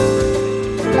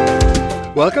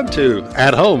Welcome to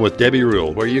At Home with Debbie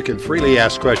Rule, where you can freely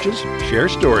ask questions, share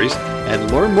stories,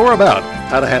 and learn more about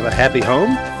how to have a happy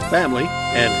home, family,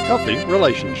 and healthy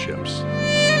relationships.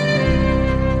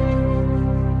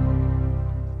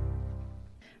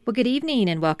 Well, good evening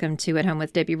and welcome to At Home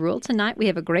with Debbie Rule. Tonight we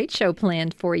have a great show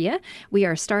planned for you. We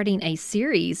are starting a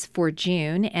series for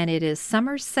June, and it is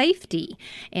Summer Safety.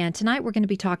 And tonight we're going to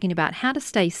be talking about how to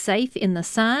stay safe in the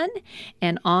sun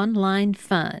and online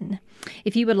fun.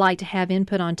 If you would like to have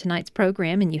input on tonight's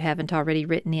program and you haven't already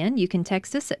written in, you can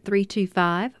text us at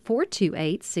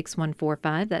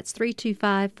 325-428-6145. That's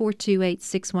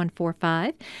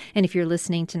 325-428-6145. And if you're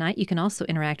listening tonight, you can also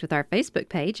interact with our Facebook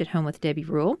page at Home with Debbie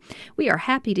Rule. We are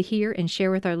happy to hear and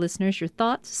share with our listeners your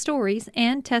thoughts, stories,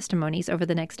 and testimonies over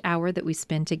the next hour that we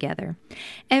spend together.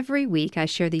 Every week, I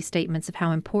share these statements of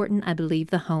how important I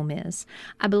believe the home is.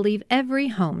 I believe every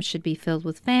home should be filled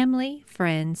with family,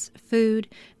 friends, food,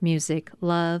 music,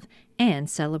 love, and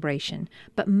celebration.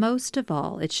 But most of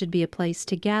all, it should be a place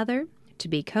to gather, to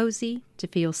be cozy, to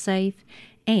feel safe,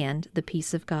 and the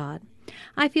peace of God.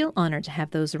 I feel honored to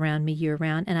have those around me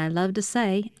year-round, and I love to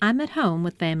say I'm at home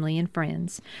with family and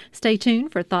friends. Stay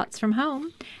tuned for Thoughts from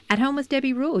Home. At Home with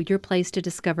Debbie Rule, your place to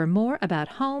discover more about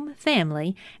home,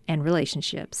 family, and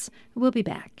relationships. We'll be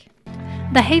back.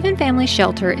 The Haven Family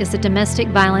Shelter is a domestic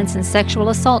violence and sexual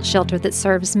assault shelter that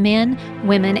serves men,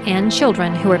 women, and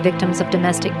children who are victims of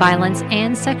domestic violence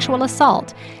and sexual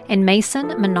assault in Mason,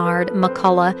 Menard,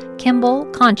 McCullough, Kimball,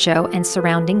 Concho, and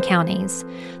surrounding counties.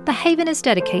 The Haven is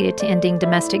dedicated to ending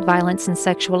domestic violence and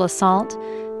sexual assault.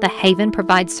 The Haven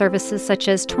provides services such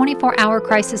as 24-hour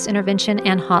crisis intervention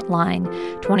and hotline,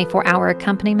 24-hour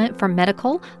accompaniment for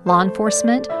medical, law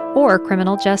enforcement, or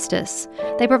criminal justice.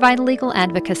 They provide legal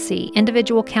advocacy,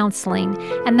 individual counseling,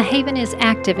 and the Haven is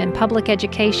active in public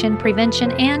education,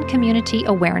 prevention, and community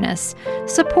awareness.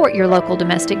 Support your local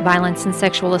domestic violence and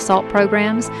sexual assault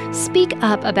programs. Speak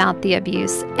up about the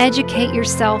abuse. Educate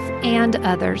yourself and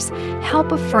others.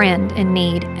 Help a friend in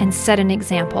need and set an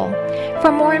example.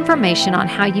 For more information on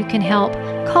how you can help,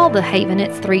 call the Haven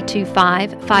at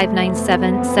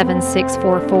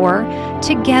 325-597-7644.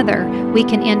 Together, we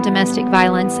can end domestic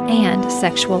violence and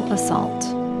sexual assault.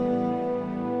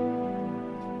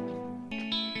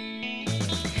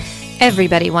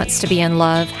 Everybody wants to be in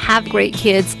love, have great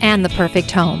kids, and the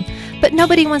perfect home, but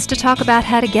nobody wants to talk about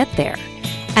how to get there.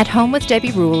 At Home with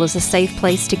Debbie Rule is a safe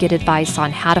place to get advice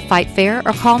on how to fight fair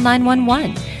or call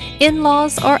 911,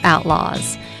 in-laws or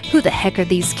outlaws. Who the heck are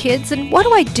these kids and what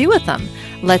do I do with them?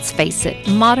 Let's face it,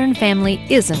 Modern Family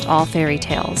isn't all fairy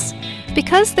tales.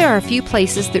 Because there are a few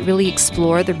places that really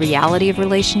explore the reality of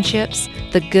relationships,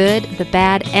 the good, the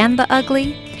bad, and the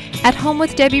ugly, At Home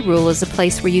with Debbie Rule is a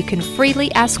place where you can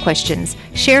freely ask questions,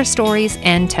 share stories,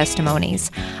 and testimonies.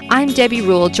 I'm Debbie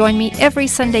Rule. Join me every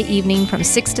Sunday evening from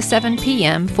 6 to 7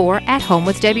 p.m. for At Home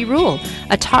with Debbie Rule,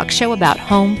 a talk show about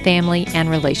home, family, and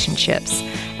relationships.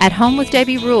 At Home with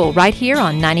Debbie Rule, right here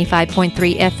on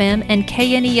 95.3 FM and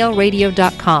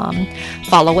KNELradio.com.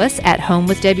 Follow us at Home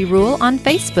with Debbie Rule on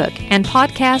Facebook and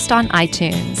podcast on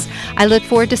iTunes. I look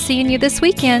forward to seeing you this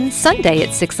weekend, Sunday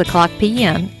at 6 o'clock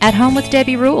p.m. at Home with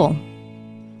Debbie Rule.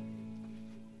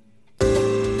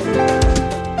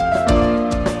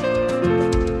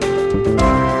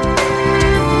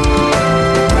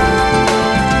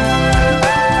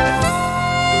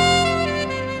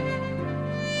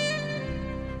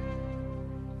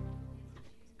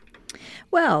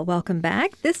 Well, welcome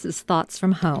back. This is Thoughts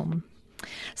from Home.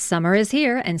 Summer is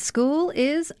here and school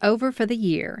is over for the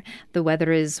year. The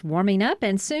weather is warming up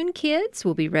and soon kids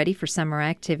will be ready for summer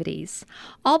activities.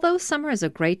 Although summer is a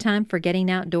great time for getting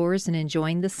outdoors and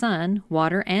enjoying the sun,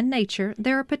 water, and nature,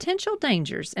 there are potential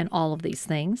dangers in all of these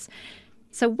things.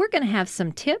 So we're going to have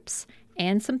some tips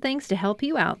and some things to help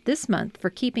you out this month for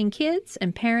keeping kids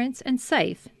and parents and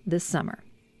safe this summer.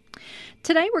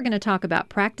 Today we're going to talk about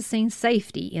practicing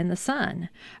safety in the sun.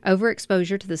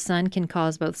 Overexposure to the sun can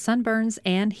cause both sunburns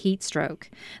and heat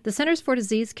stroke. The Centers for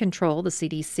Disease Control, the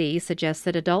CDC, suggests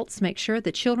that adults make sure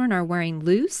that children are wearing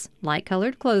loose,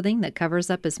 light-colored clothing that covers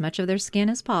up as much of their skin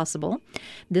as possible.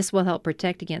 This will help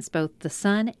protect against both the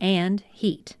sun and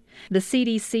heat. The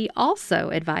CDC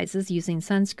also advises using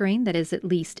sunscreen that is at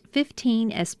least 15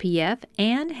 SPF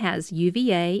and has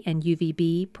UVA and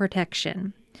UVB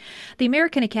protection. The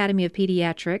American Academy of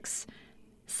Pediatrics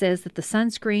says that the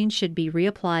sunscreen should be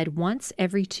reapplied once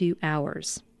every 2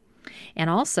 hours. And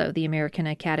also, the American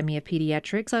Academy of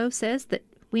Pediatrics says that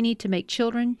We need to make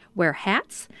children wear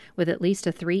hats with at least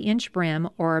a 3-inch brim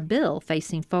or a bill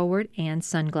facing forward and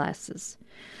sunglasses.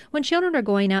 When children are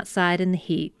going outside in the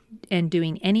heat and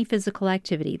doing any physical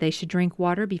activity, they should drink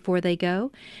water before they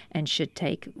go and should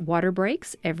take water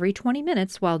breaks every 20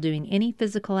 minutes while doing any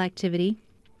physical activity.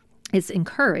 Is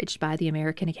encouraged by the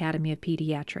American Academy of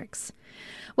Pediatrics.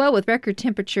 Well, with record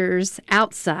temperatures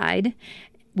outside,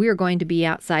 we are going to be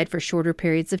outside for shorter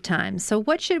periods of time. So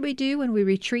what should we do when we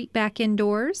retreat back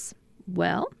indoors?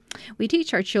 Well, we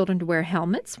teach our children to wear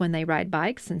helmets when they ride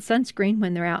bikes and sunscreen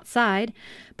when they're outside,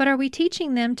 but are we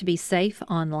teaching them to be safe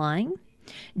online?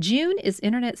 June is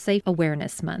Internet Safe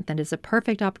Awareness Month and is a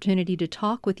perfect opportunity to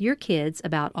talk with your kids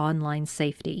about online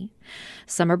safety.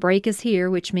 Summer break is here,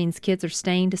 which means kids are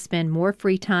staying to spend more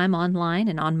free time online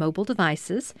and on mobile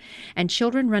devices, and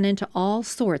children run into all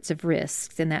sorts of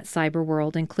risks in that cyber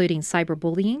world, including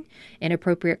cyberbullying,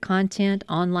 inappropriate content,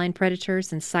 online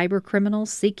predators, and cyber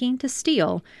criminals seeking to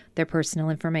steal their personal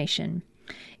information.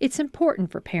 It's important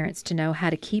for parents to know how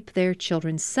to keep their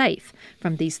children safe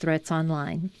from these threats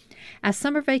online. As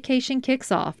summer vacation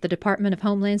kicks off, the Department of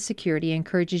Homeland Security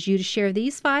encourages you to share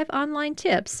these 5 online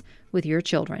tips with your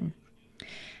children.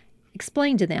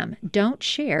 Explain to them, don't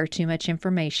share too much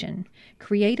information.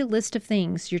 Create a list of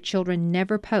things your children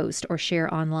never post or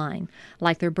share online,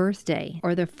 like their birthday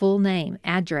or their full name,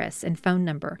 address, and phone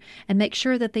number, and make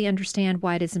sure that they understand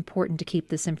why it is important to keep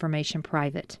this information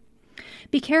private.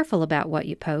 Be careful about what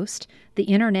you post. The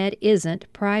internet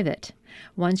isn't private.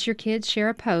 Once your kids share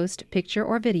a post, picture,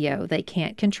 or video, they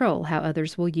can't control how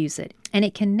others will use it, and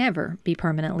it can never be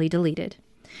permanently deleted.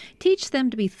 Teach them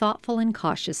to be thoughtful and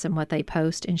cautious in what they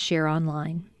post and share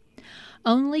online.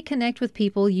 Only connect with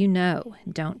people you know.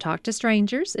 Don't talk to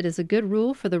strangers. It is a good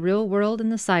rule for the real world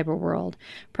and the cyber world.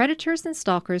 Predators and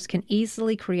stalkers can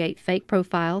easily create fake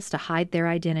profiles to hide their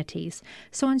identities,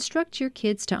 so instruct your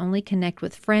kids to only connect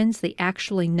with friends they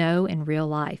actually know in real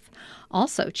life.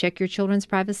 Also, check your children's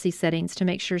privacy settings to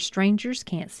make sure strangers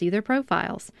can't see their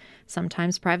profiles.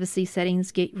 Sometimes privacy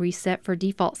settings get reset for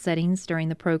default settings during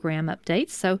the program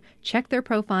updates, so check their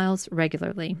profiles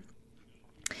regularly.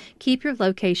 Keep your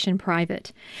location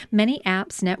private. Many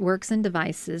apps, networks, and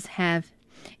devices have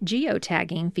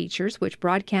geotagging features which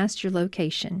broadcast your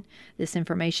location. This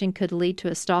information could lead to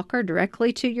a stalker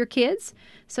directly to your kids,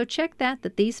 so check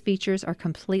that these features are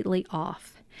completely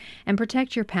off. And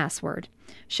protect your password.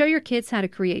 Show your kids how to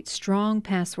create strong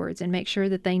passwords and make sure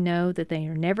that they know that they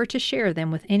are never to share them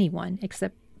with anyone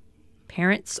except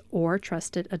parents or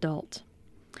trusted adult.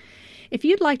 If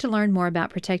you'd like to learn more about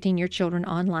protecting your children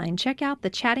online, check out the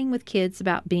Chatting with Kids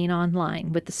About Being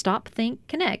Online with the Stop, Think,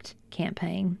 Connect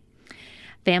campaign,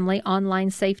 Family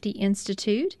Online Safety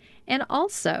Institute, and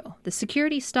also the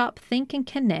Security Stop, Think, and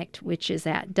Connect, which is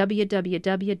at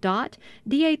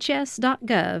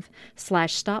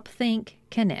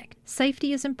www.dhs.gov/StopThinkConnect.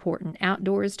 Safety is important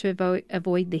outdoors to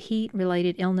avoid the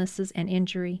heat-related illnesses and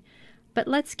injury. But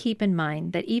let's keep in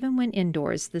mind that even when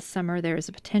indoors this summer, there is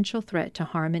a potential threat to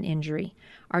harm and injury.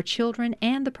 Our children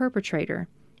and the perpetrator.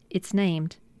 It's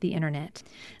named the Internet.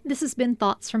 This has been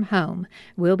Thoughts from Home.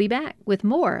 We'll be back with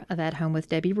more of At Home with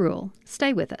Debbie Rule.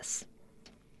 Stay with us.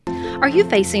 Are you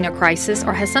facing a crisis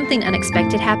or has something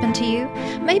unexpected happened to you?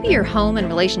 Maybe your home and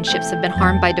relationships have been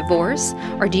harmed by divorce,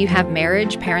 or do you have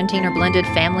marriage, parenting, or blended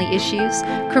family issues,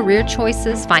 career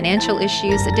choices, financial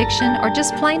issues, addiction, or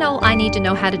just plain old I need to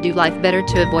know how to do life better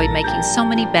to avoid making so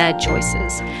many bad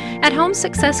choices? At Home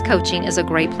Success Coaching is a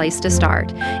great place to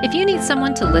start. If you need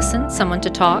someone to listen, someone to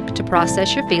talk, to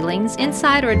process your feelings,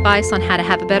 insight, or advice on how to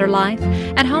have a better life,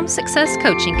 At Home Success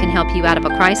Coaching can help you out of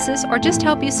a crisis or just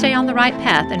help you stay on the right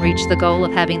path and reach the goal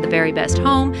of having the very best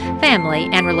home, family,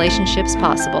 and relationships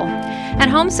possible. At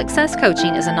Home Success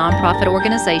Coaching is a nonprofit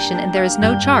organization and there is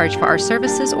no charge for our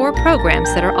services or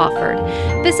programs that are offered.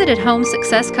 Visit at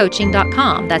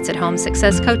homesuccesscoaching.com. That's at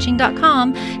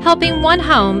homesuccesscoaching.com, helping one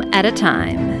home at a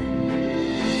time.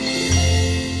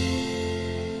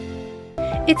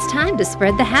 It's time to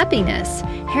spread the happiness.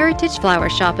 Heritage Flower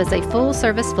Shop is a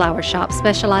full-service flower shop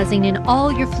specializing in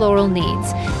all your floral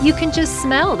needs. You can just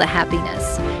smell the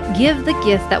happiness. Give the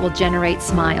gift that will generate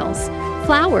smiles.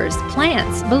 Flowers,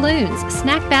 plants, balloons,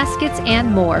 snack baskets,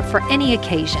 and more for any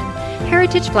occasion.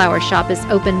 Heritage Flower Shop is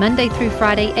open Monday through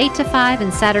Friday 8 to 5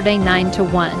 and Saturday 9 to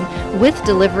 1 with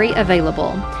delivery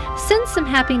available. Send some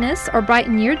happiness or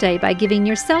brighten your day by giving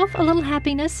yourself a little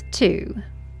happiness too.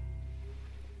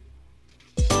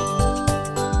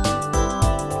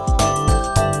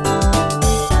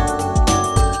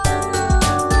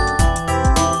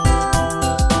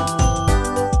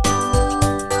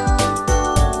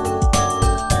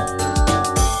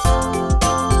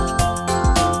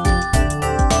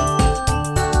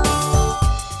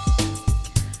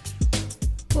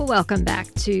 Welcome back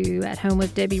to At Home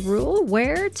with Debbie Rule,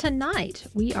 where tonight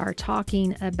we are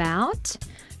talking about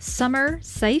summer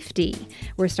safety.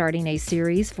 We're starting a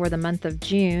series for the month of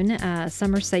June,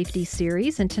 summer safety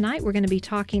series, and tonight we're going to be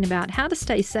talking about how to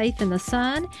stay safe in the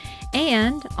sun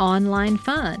and online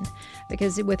fun.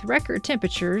 Because with record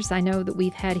temperatures, I know that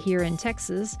we've had here in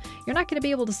Texas, you're not going to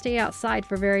be able to stay outside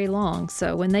for very long.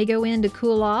 So when they go in to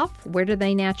cool off, where do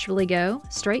they naturally go?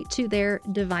 Straight to their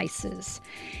devices.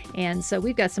 And so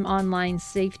we've got some online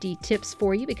safety tips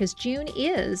for you because June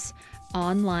is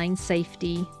Online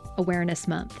Safety Awareness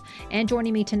Month. And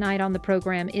joining me tonight on the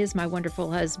program is my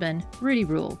wonderful husband, Rudy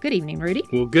Rule. Good evening, Rudy.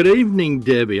 Well, good evening,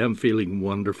 Debbie. I'm feeling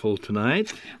wonderful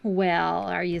tonight. Well,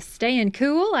 are you staying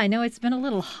cool? I know it's been a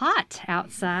little hot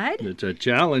outside. It's a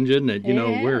challenge, isn't it? You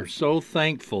know, we're so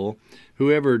thankful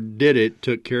whoever did it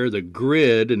took care of the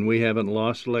grid and we haven't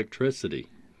lost electricity.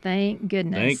 Thank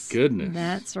goodness. Thank goodness.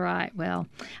 That's right. Well,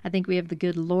 I think we have the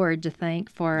good Lord to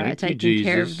thank for taking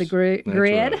care of the grid.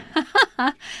 Right.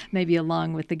 Maybe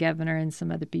along with the governor and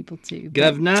some other people too.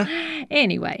 Governor?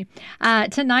 Anyway,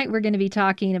 tonight we're going to be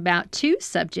talking about two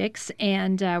subjects,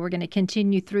 and we're going to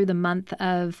continue through the month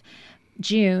of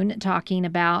June talking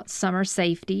about summer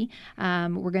safety.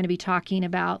 We're going to be talking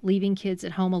about leaving kids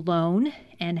at home alone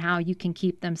and how you can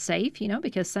keep them safe,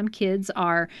 because some kids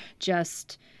are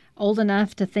just old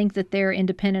enough to think that they're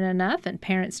independent enough and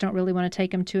parents don't really want to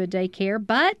take them to a daycare,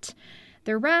 but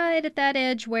they're right at that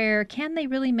edge where can they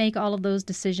really make all of those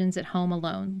decisions at home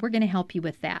alone? We're going to help you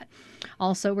with that.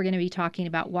 Also, we're going to be talking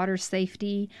about water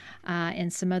safety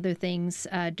and some other things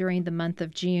during the month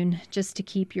of June just to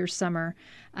keep your summer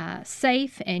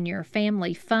safe and your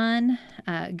family fun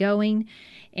going.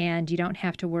 And you don't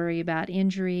have to worry about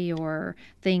injury or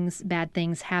bad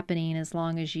things happening as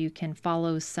long as you can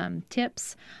follow some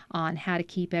tips on how to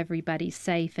keep everybody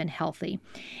safe and healthy.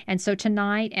 And so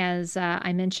tonight, as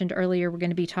I mentioned earlier, we're going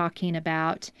to be talking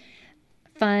about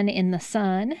fun in the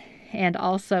sun and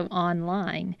also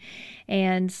online.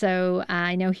 And so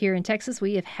I know here in Texas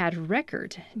we have had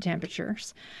record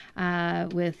temperatures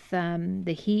with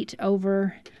the heat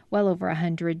well over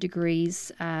 100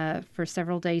 degrees for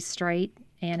several days straight.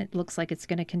 And it looks like it's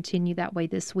going to continue that way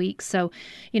this week. So,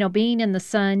 being in the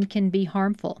sun can be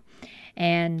harmful.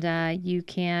 And you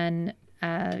can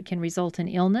result in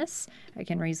illness. It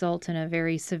can result in a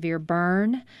very severe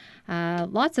burn.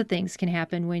 Lots of things can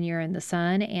happen when you're in the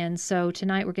sun. And so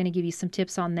tonight we're going to give you some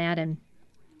tips on that. And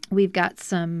we've got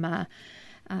some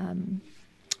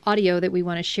audio that we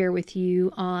want to share with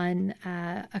you on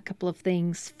a couple of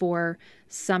things for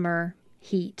summer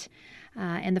heat.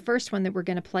 And the first one that we're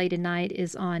going to play tonight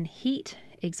is on heat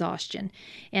exhaustion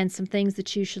and some things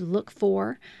that you should look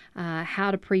for,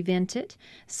 how to prevent it.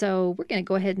 So we're going to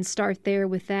go ahead and start there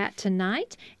with that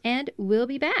tonight, and we'll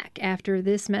be back after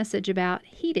this message about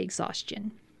heat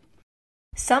exhaustion.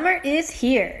 Summer is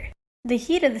here. The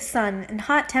heat of the sun and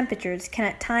hot temperatures can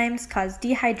at times cause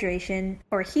dehydration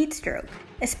or heat stroke,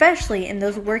 especially in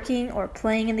those working or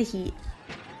playing in the heat.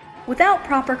 Without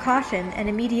proper caution and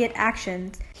immediate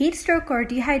actions, heat stroke or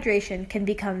dehydration can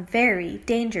become very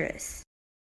dangerous.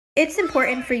 It's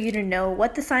important for you to know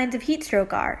what the signs of heat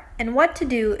stroke are and what to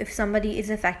do if somebody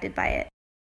is affected by it.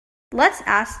 Let's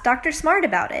ask Dr. Smart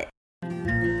about it.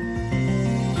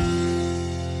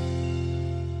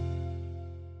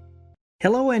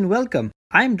 Hello and welcome.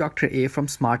 I'm Dr. A from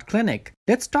Smart Clinic.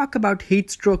 Let's talk about heat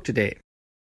stroke today.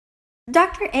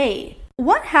 Dr. A,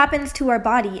 what happens to our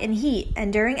body in heat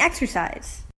and during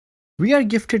exercise? We are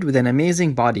gifted with an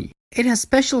amazing body. It has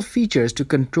special features to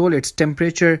control its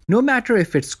temperature no matter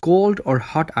if it's cold or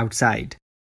hot outside.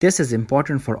 This is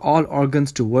important for all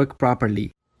organs to work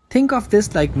properly. Think of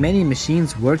this like many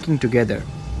machines working together.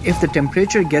 If the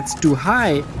temperature gets too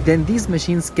high, then these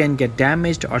machines can get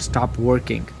damaged or stop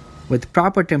working. With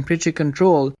proper temperature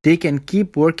control, they can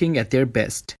keep working at their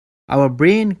best. Our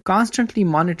brain constantly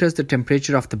monitors the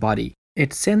temperature of the body.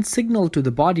 It sends signal to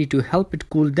the body to help it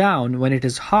cool down when it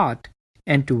is hot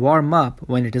and to warm up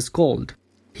when it is cold.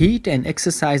 Heat and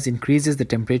exercise increases the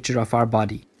temperature of our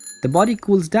body. The body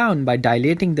cools down by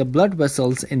dilating the blood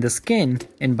vessels in the skin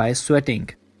and by sweating.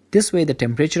 This way the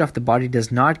temperature of the body does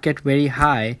not get very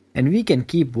high and we can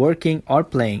keep working or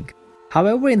playing.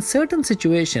 However, in certain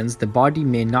situations, the body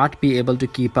may not be able to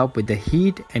keep up with the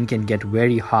heat and can get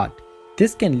very hot.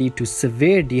 This can lead to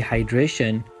severe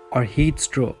dehydration or heat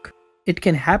stroke. It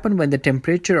can happen when the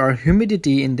temperature or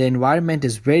humidity in the environment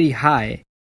is very high,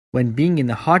 when being in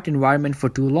a hot environment for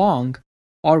too long,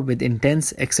 or with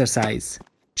intense exercise.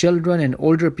 Children and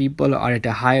older people are at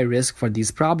a higher risk for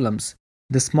these problems.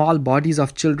 The small bodies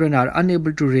of children are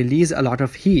unable to release a lot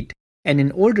of heat, And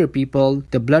in older people,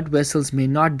 the blood vessels may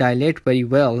not dilate very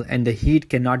well and the heat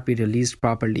cannot be released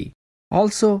properly.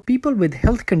 Also, people with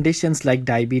health conditions like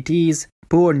diabetes,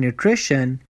 poor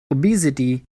nutrition,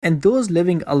 obesity, and those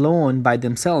living alone by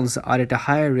themselves are at a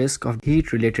higher risk of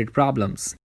heat-related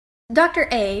problems. Dr.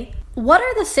 A, what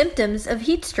are the symptoms of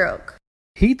heat stroke?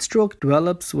 Heat stroke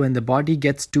develops when the body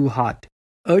gets too hot.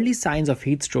 Early signs of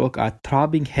heat stroke are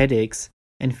throbbing headaches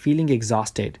and feeling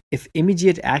exhausted. If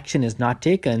immediate action is not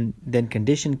taken, then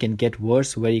condition can get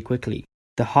worse very quickly.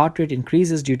 The heart rate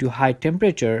increases due to high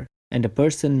temperature, and a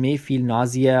person may feel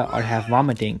nausea or have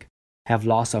vomiting, have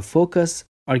loss of focus,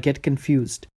 or get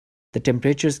confused. The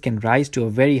temperatures can rise to a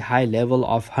very high level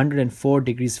of 104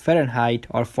 degrees Fahrenheit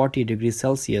or 40 degrees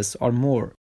Celsius or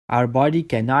more. Our body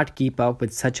cannot keep up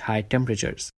with such high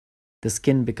temperatures. The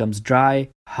skin becomes dry,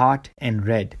 hot, and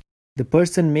red. The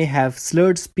person may have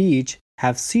slurred speech,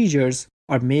 have seizures,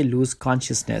 or may lose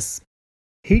consciousness.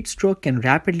 Heat stroke can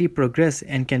rapidly progress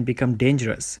and can become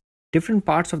dangerous. Different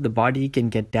parts of the body can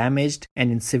get damaged,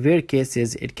 and in severe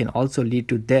cases, it can also lead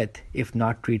to death if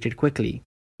not treated quickly.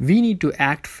 We need to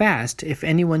act fast if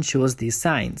anyone shows these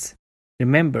signs.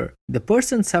 Remember, the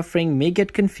person suffering may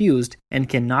get confused and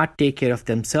cannot take care of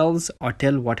themselves or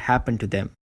tell what happened to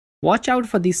them. Watch out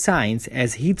for these signs,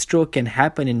 as heat stroke can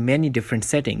happen in many different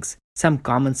settings. Some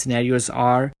common scenarios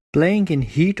are playing in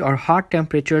heat or hot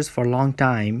temperatures for a long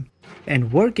time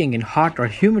and working in hot or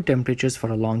humid temperatures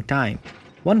for a long time.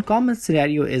 One common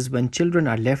scenario is when children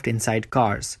are left inside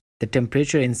cars. The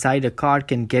temperature inside a car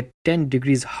can get 10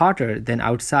 degrees hotter than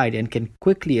outside and can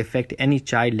quickly affect any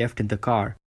child left in the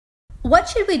car. What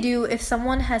should we do if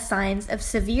someone has signs of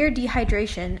severe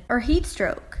dehydration or heat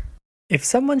stroke? If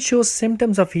someone shows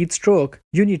symptoms of heat stroke,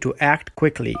 you need to act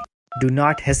quickly. Do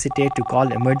not hesitate to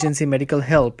call emergency medical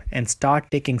help and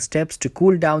start taking steps to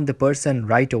cool down the person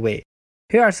right away.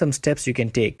 Here are some steps you can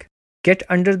take. Get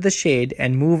under the shade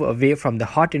and move away from the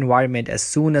hot environment as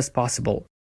soon as possible.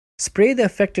 Spray the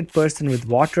affected person with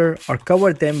water or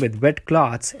cover them with wet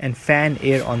cloths and fan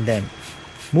air on them.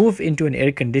 Move into an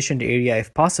air-conditioned area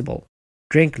if possible.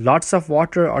 Drink lots of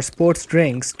water or sports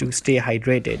drinks to stay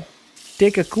hydrated.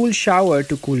 Take a cool shower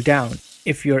to cool down.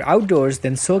 If you're outdoors,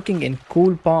 then soaking in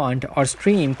cool pond or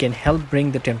stream can help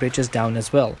bring the temperatures down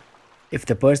as well. If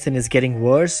the person is getting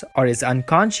worse or is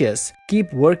unconscious,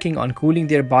 keep working on cooling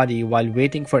their body while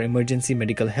waiting for emergency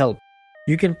medical help.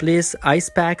 You can place ice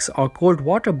packs or cold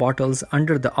water bottles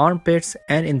under the armpits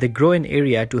and in the groin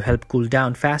area to help cool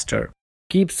down faster.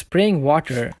 Keep spraying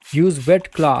water, use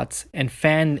wet cloths, and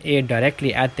fan air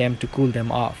directly at them to cool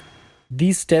them off.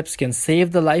 These steps can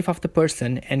save the life of the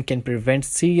person and can prevent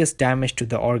serious damage to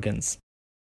the organs.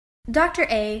 Dr.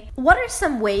 A, what are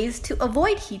some ways to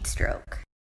avoid heat stroke?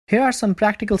 Here are some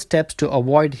practical steps to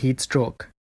avoid heat stroke.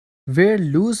 Wear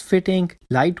loose-fitting,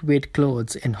 lightweight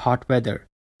clothes in hot weather.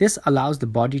 This allows the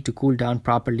body to cool down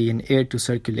properly and air to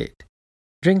circulate.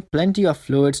 Drink plenty of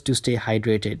fluids to stay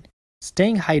hydrated.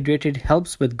 Staying hydrated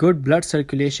helps with good blood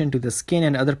circulation to the skin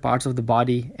and other parts of the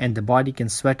body, and the body can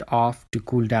sweat off to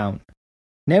cool down.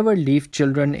 Never leave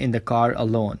children in the car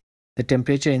alone. The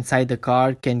temperature inside the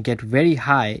car can get very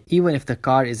high even if the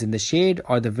car is in the shade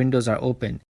or the windows are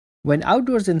open. When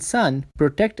outdoors in sun,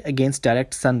 protect against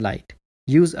direct sunlight.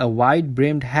 Use a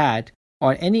wide-brimmed hat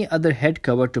or any other head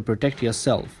cover to protect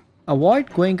yourself.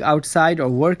 Avoid going outside or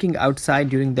working outside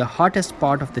during the hottest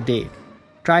part of the day.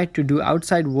 Try to do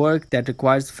outside work that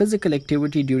requires physical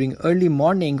activity during early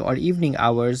morning or evening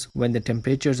hours when the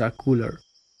temperatures are cooler.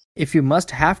 If you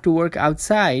must have to work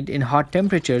outside in hot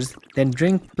temperatures, then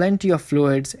drink plenty of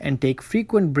fluids and take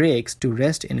frequent breaks to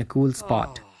rest in a cool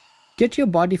spot. Get your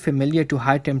body familiar to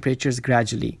high temperatures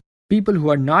gradually. People who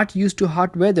are not used to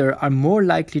hot weather are more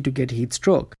likely to get heat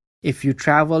stroke. If you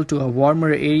travel to a warmer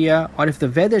area or if the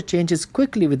weather changes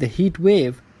quickly with a heat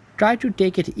wave, try to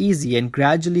take it easy and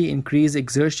gradually increase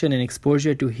exertion and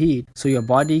exposure to heat so your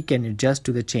body can adjust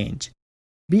to the change.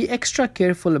 Be extra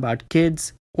careful about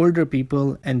kids, older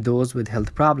people, and those with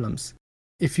health problems.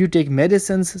 If you take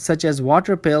medicines such as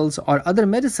water pills or other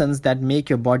medicines that make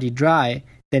your body dry,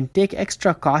 then take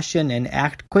extra caution and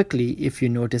act quickly if you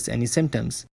notice any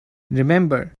symptoms.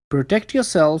 Remember, protect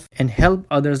yourself and help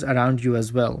others around you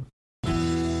as well.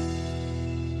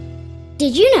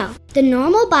 Did you know the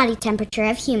normal body temperature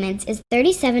of humans is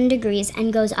 37 degrees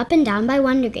and goes up and down by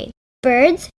 1 degree?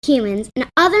 Birds, humans, and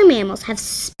other mammals have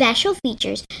special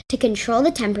features to control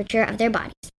the temperature of their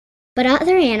bodies. But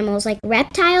other animals like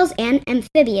reptiles and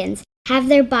amphibians have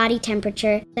their body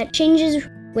temperature that changes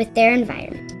with their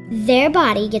environment. Their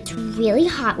body gets really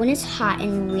hot when it's hot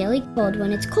and really cold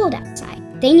when it's cold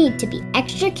outside. They need to be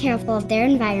extra careful of their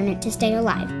environment to stay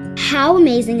alive. How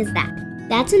amazing is that?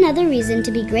 That's another reason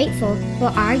to be grateful for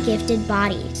our gifted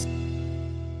bodies.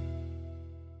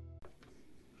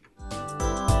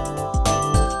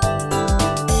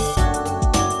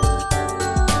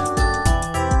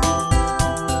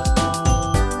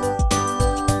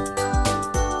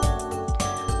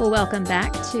 Well, welcome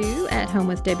back to At Home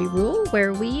with Debbie Rule,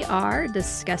 where we are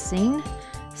discussing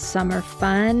summer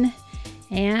fun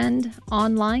and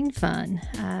online fun.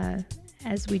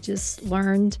 As we just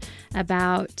learned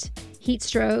about heat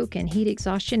stroke and heat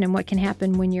exhaustion and what can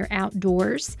happen when you're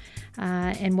outdoors,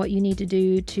 and what you need to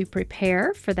do to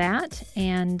prepare for that,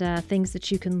 and things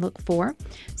that you can look for.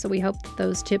 So we hope that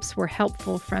those tips were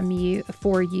helpful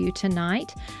for you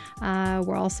tonight.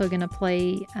 We're also going to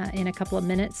play in a couple of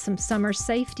minutes some summer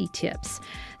safety tips.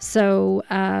 So,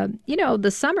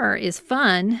 the summer is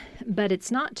fun, but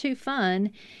it's not too fun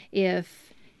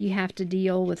if you have to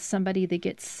deal with somebody that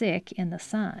gets sick in the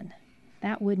sun.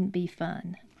 That wouldn't be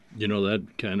fun. That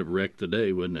kind of wrecked the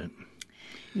day, wouldn't it?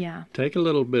 Yeah. Take a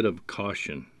little bit of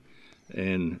caution.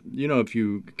 And, if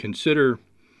you consider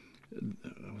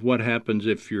what happens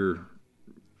if you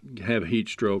have heat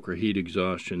stroke or heat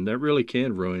exhaustion, that really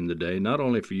can ruin the day, not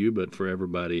only for you, but for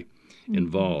everybody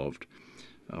involved.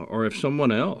 Or if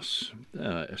someone else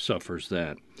suffers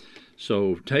that.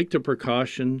 So take the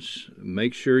precautions,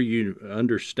 make sure you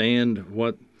understand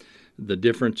what the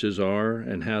differences are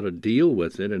and how to deal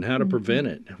with it and how to prevent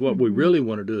it. What we really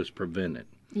want to do is prevent it.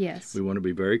 Yes. We want to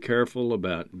be very careful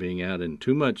about being out in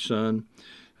too much sun,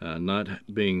 not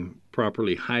being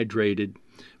properly hydrated.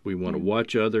 We want to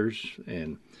watch others.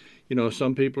 And,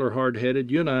 some people are hard-headed.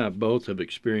 You and I both have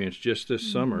experienced just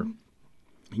this summer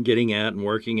getting out and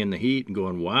working in the heat and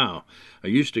going, wow, I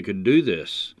used to could do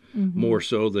this more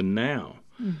so than now.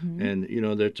 And,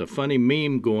 there's a funny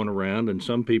meme going around, and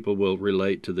some people will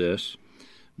relate to this,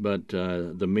 but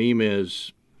the meme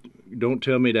is, don't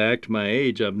tell me to act my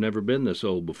age. I've never been this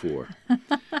old before.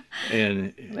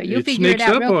 And well, you'll it figure it sneaks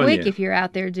out up real on quick you. if you're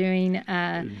out there doing...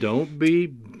 Don't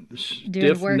be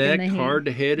stiff-necked, heat.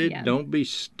 hard-headed. Yeah. Don't be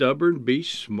stubborn. Be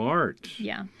smart.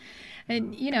 Yeah.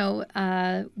 And,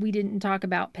 we didn't talk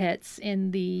about pets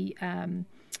in the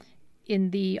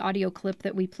audio clip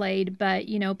that we played, but,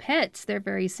 pets, they're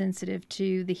very sensitive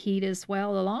to the heat as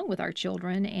well, along with our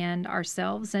children and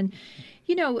ourselves. And,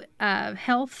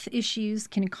 health issues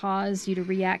can cause you to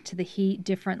react to the heat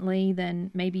differently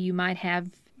than maybe you might have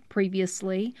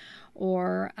previously,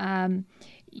 or,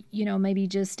 maybe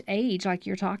just age, like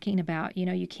you're talking about.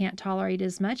 You can't tolerate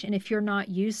as much. And if you're not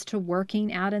used to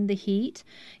working out in the heat,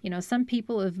 some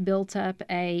people have built up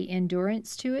a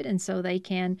endurance to it, and so they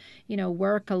can,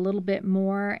 work a little bit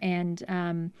more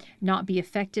and not be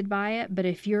affected by it. But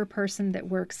if you're a person that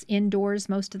works indoors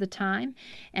most of the time,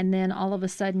 and then all of a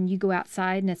sudden you go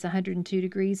outside and it's 102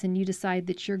 degrees and you decide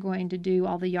that you're going to do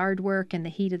all the yard work in the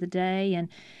heat of the day, and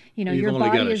You've your only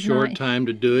body got a is short not, time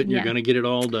to do it, and Yeah. you're going to get it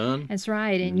all done. That's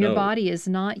right. And No. your body is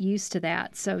not used to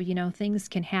that. So, things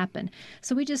can happen.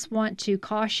 So we just want to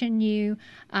caution you,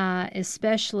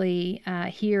 especially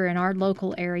here in our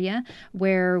local area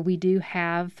where we do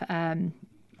have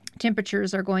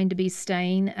temperatures are going to be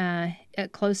staying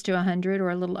at close to 100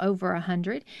 or a little over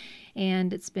 100.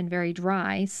 And it's been very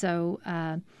dry. So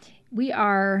we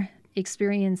are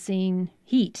experiencing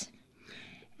heat.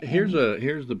 Here's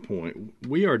the point.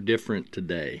 We are different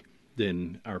today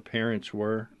than our parents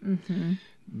were.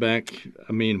 Back,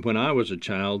 when I was a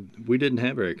child, we didn't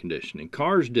have air conditioning.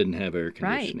 Cars didn't have air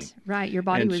conditioning. Right. Your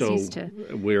body was used to.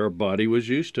 Our body was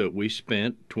used to it. We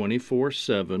spent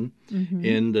 24/7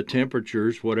 in the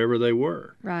temperatures, whatever they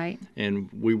were. Right. And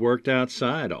we worked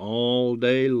outside all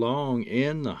day long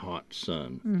in the hot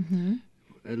sun.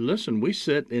 And listen, we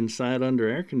sit inside under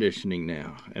air conditioning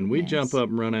now, and we jump up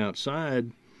and run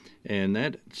outside, and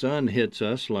that sun hits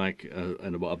us like a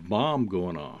bomb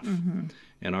going off.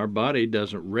 And our body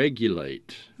doesn't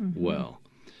regulate well.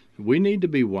 We need to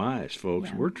be wise, folks.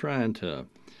 Yeah. We're trying to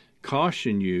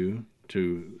caution you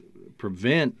to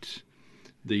prevent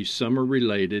these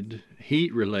summer-related,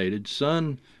 heat-related,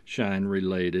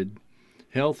 sunshine-related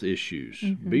health issues.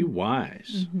 Be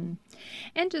wise.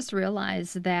 And just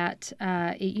realize that,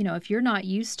 if you're not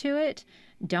used to it,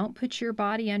 don't put your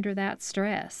body under that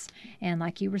stress. And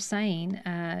like you were saying,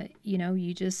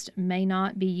 you just may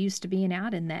not be used to being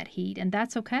out in that heat, and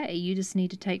that's okay. You just need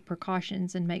to take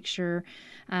precautions and make sure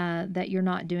that you're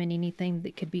not doing anything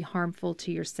that could be harmful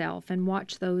to yourself, and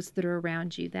watch those that are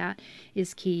around you. That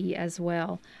is key as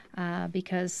well,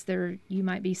 because you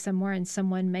might be somewhere and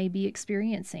someone may be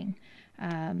experiencing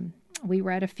we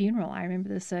were at a funeral. I remember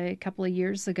this a couple of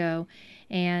years ago,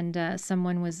 and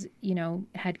someone was,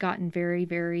 had gotten very,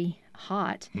 very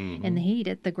hot in the heat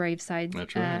at the graveside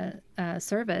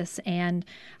service, and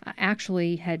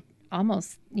actually had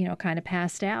almost, kind of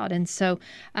passed out. And so,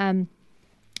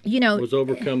 was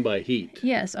overcome by heat.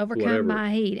 Yes, overcome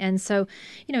by heat. And so,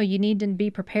 you need to be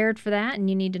prepared for that, and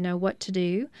you need to know what to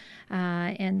do.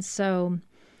 And so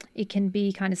it can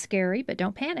be kind of scary, but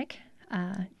don't panic.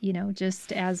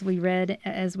 Just as we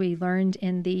learned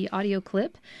in the audio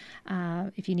clip,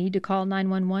 if you need to call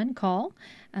 911, call,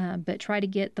 but try to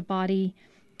get the body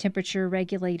temperature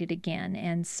regulated again.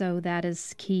 And so that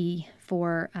is key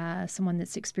for someone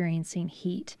that's experiencing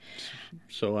heat.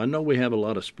 So I know we have a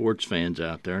lot of sports fans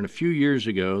out there, and a few years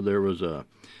ago there was a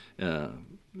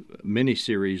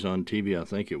mini-series on TV, I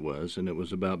think it was, and it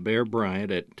was about Bear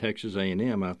Bryant at Texas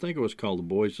A&M. I think it was called The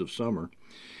Boys of Summer.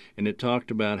 And it talked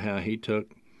about how he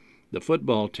took the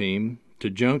football team to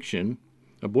Junction,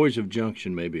 Boys of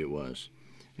Junction maybe it was.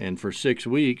 And for 6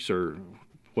 weeks or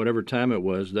whatever time it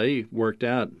was, they worked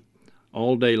out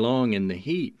all day long in the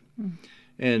heat.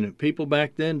 And people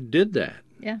back then did that.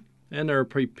 Yeah. And there are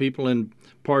people in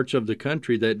parts of the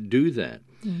country that do that.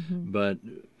 But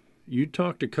you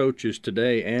talk to coaches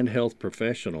today and health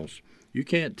professionals, you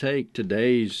can't take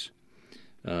today's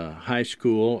high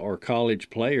school or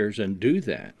college players and do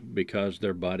that because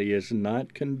their body is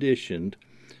not conditioned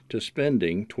to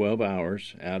spending 12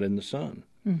 hours out in the sun.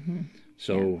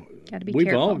 So we've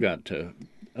careful. all got to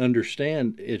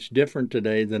understand it's different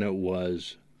today than it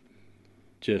was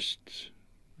just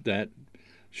that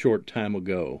short time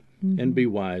ago, and be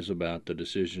wise about the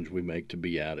decisions we make to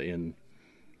be out in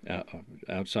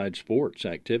outside sports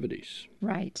activities.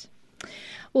 Right.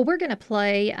 Well, we're going to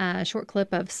play a short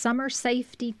clip of summer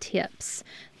safety tips.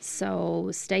 So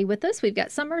stay with us. We've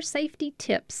got summer safety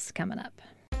tips coming up.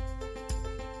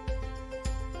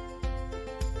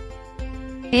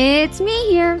 It's me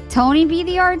here, Tony B.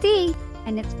 the RD,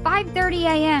 and it's 5:30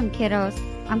 a.m., kiddos.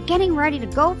 I'm getting ready to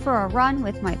go for a run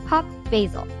with my pup,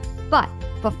 Basil. But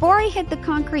before I hit the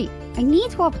concrete, I need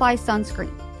to apply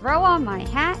sunscreen, throw on my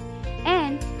hat,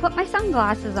 and put my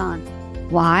sunglasses on.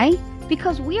 Why?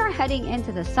 Because we are heading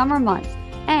into the summer months,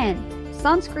 and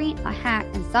sunscreen, a hat,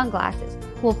 and sunglasses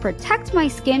will protect my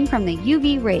skin from the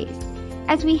UV rays.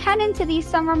 As we head into these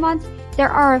summer months, there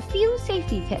are a few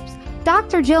safety tips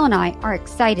Dr. Jill and I are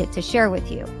excited to share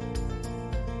with you.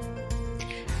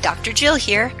 Dr. Jill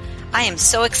here. I am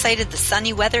so excited the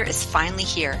sunny weather is finally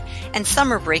here, and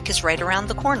summer break is right around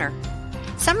the corner.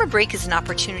 Summer break is an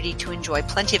opportunity to enjoy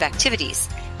plenty of activities,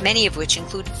 many of which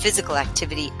include physical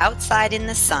activity outside in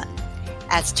the sun.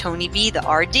 As Tony B, the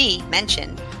RD,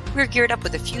 mentioned, we're geared up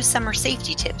with a few summer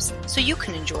safety tips so you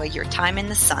can enjoy your time in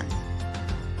the sun.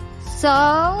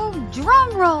 So,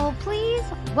 drum roll, please.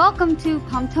 Welcome to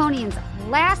Comptonian's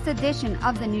last edition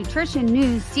of the Nutrition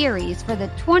News series for the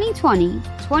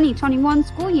 2020-2021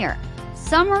 school year,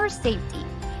 Summer Safety.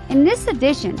 In this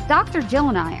edition, Dr. Jill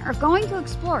and I are going to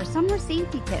explore summer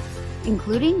safety tips,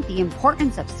 including the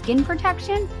importance of skin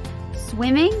protection,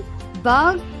 swimming,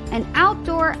 bug, and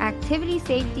outdoor activity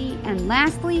safety, and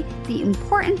lastly, the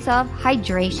importance of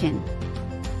hydration.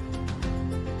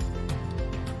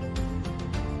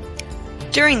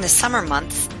 During the summer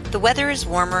months, the weather is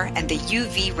warmer and the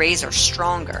UV rays are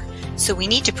stronger, so we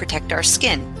need to protect our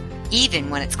skin, even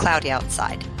when it's cloudy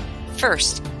outside.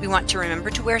 First, we want to remember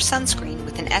to wear sunscreen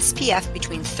with an SPF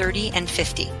between 30 and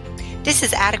 50. This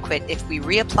is adequate if we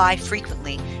reapply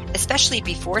frequently, especially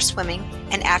before swimming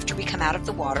and after we come out of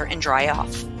the water and dry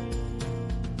off.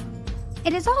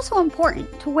 It is also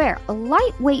important to wear a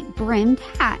lightweight brimmed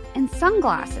hat and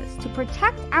sunglasses to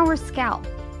protect our scalp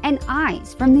and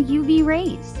eyes from the UV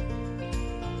rays.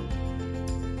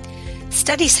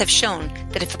 Studies have shown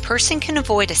that if a person can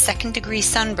avoid a second-degree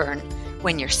sunburn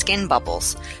when your skin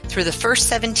bubbles through the first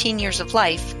 17 years of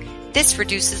life, this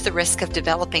reduces the risk of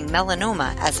developing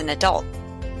melanoma as an adult.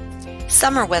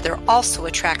 Summer weather also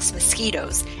attracts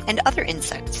mosquitoes and other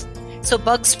insects, so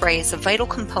bug spray is a vital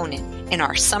component in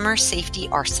our summer safety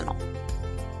arsenal.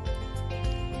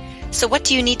 So what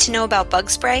do you need to know about bug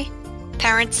spray?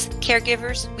 Parents,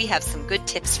 caregivers, we have some good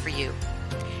tips for you.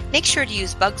 Make sure to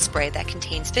use bug spray that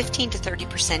contains 15 to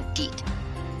 30% DEET.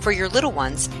 For your little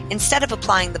ones, instead of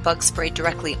applying the bug spray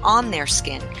directly on their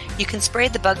skin, you can spray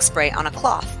the bug spray on a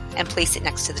cloth and place it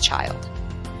next to the child.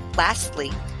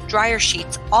 Lastly, dryer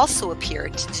sheets also appear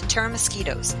to deter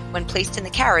mosquitoes when placed in the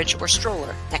carriage or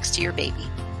stroller next to your baby.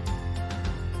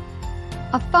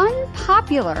 A fun,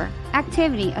 popular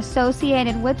activity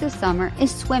associated with the summer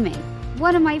is swimming.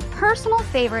 One of my personal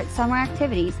favorite summer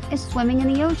activities is swimming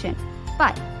in the ocean.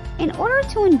 But In order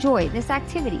to enjoy this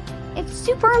activity, it's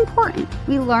super important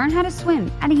we learn how to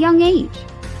swim at a young age.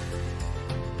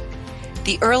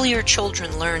 The earlier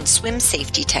children learn swim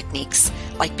safety techniques,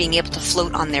 like being able to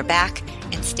float on their back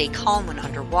and stay calm when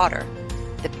underwater,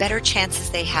 the better chances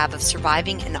they have of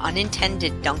surviving an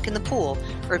unintended dunk in the pool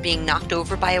or being knocked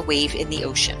over by a wave in the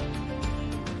ocean.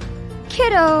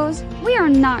 Kiddos, we are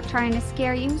not trying to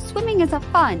scare you. Swimming is a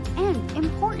fun and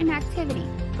important activity,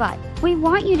 but we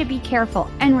want you to be careful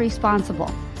and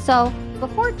responsible. So,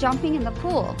 before jumping in the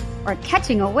pool or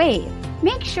catching a wave,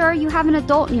 make sure you have an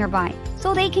adult nearby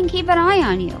so they can keep an eye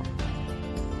on you.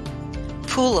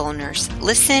 Pool owners,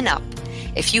 listen up.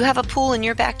 If you have a pool in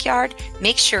your backyard,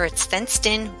 make sure it's fenced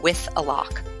in with a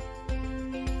lock.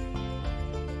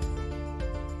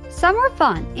 Summer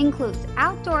fun includes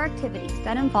outdoor activities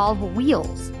that involve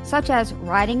wheels, such as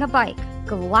riding a bike,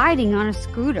 gliding on a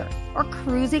scooter, or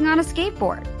cruising on a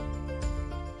skateboard.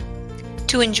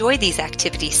 To enjoy these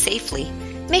activities safely,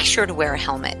 make sure to wear a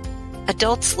helmet.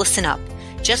 Adults, listen up.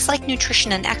 Just like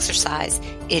nutrition and exercise,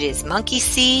 it is monkey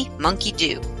see, monkey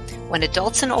do. When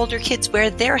adults and older kids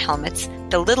wear their helmets,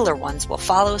 the littler ones will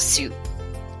follow suit.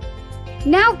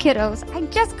 Now, kiddos, I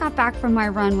just got back from my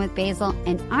run with Basil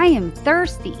and I am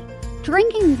thirsty.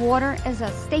 Drinking water is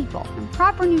a staple in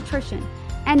proper nutrition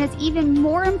and is even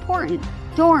more important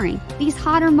during these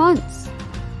hotter months.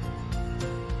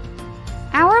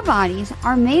 Our bodies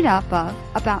are made up of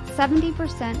about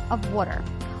 70% of water.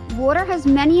 Water has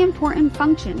many important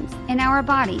functions in our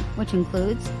body, which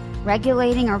includes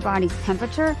regulating our body's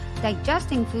temperature,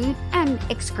 digesting food, and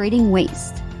excreting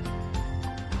waste.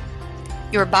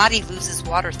 Your body loses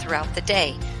water throughout the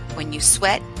day when you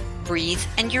sweat, breathe,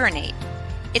 and urinate.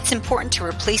 It's important to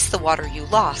replace the water you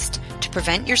lost to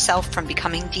prevent yourself from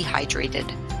becoming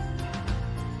dehydrated.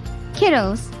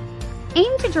 Kiddos,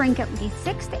 aim to drink at least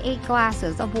 6 to 8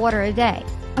 glasses of water a day.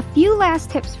 A few last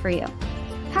tips for you.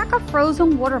 Pack a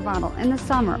frozen water bottle in the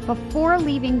summer before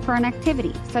leaving for an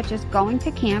activity, such as going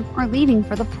to camp or leaving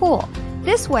for the pool.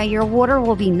 This way, your water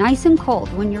will be nice and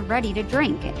cold when you're ready to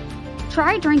drink it.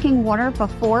 Try drinking water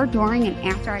before, during, and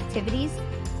after activities.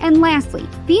 And lastly,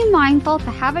 be mindful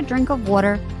to have a drink of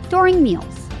water during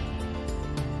meals.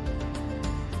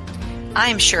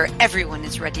 I'm sure everyone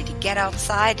is ready to get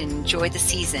outside and enjoy the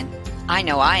season. I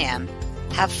know I am.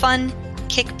 Have fun,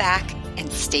 kick back,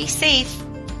 and stay safe.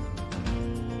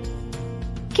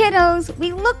 Kiddos,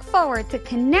 we look forward to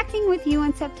connecting with you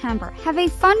in September. Have a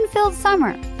fun-filled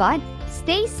summer, but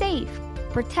stay safe.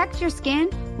 Protect your skin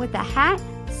with a hat,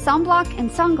 sunblock, and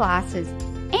sunglasses.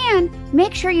 And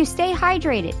make sure you stay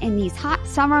hydrated in these hot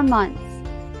summer months.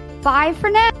 Bye for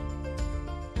now.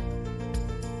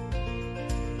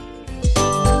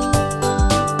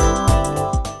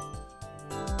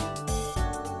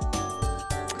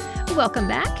 Welcome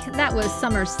back. That was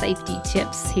summer safety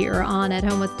tips here on At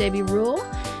Home with Debbie Rule.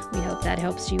 We hope that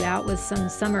helps you out with some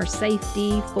summer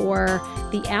safety for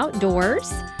the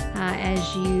outdoors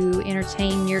as you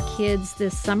entertain your kids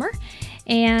this summer.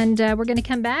 And we're going to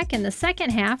come back in the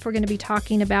second half. We're going to be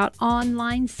talking about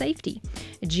online safety.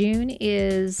 June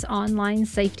is Online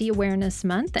Safety Awareness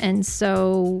Month. And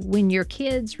so when your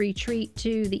kids retreat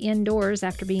to the indoors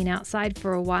after being outside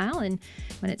for a while, and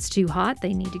when it's too hot,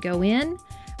 they need to go in.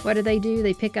 What do?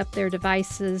 They pick up their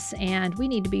devices, and we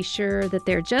need to be sure that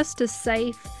they're just as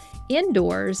safe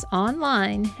indoors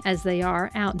online as they are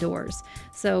outdoors.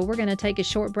 So we're going to take a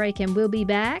short break, and we'll be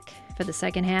back for the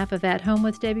second half of At Home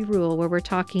with Debbie Rule, where we're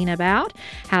talking about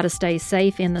how to stay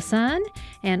safe in the sun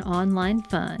and online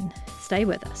fun. Stay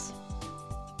with us.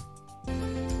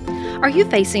 Are you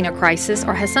facing a crisis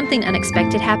or has something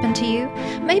unexpected happened to you?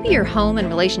 Maybe your home and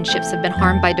relationships have been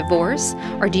harmed by divorce,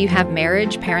 or do you have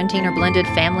marriage, parenting, or blended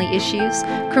family issues,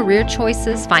 career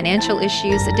choices, financial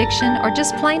issues, addiction, or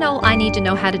just plain old I need to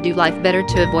know how to do life better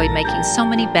to avoid making so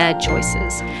many bad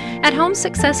choices? At Home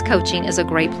Success Coaching is a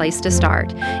great place to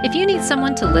start. If you need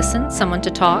someone to listen, someone to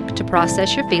talk, to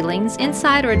process your feelings,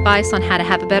 insight, or advice on how to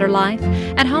have a better life,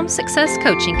 At Home Success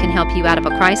Coaching can help you out of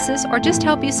a crisis or just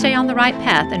help you stay on the right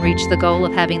path and reach the goal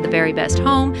of having the very best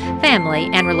home, family,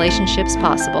 and relationships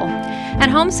possible. At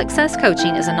Home Success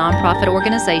Coaching is a nonprofit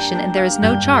organization, and there is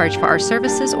no charge for our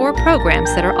services or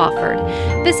programs that are offered.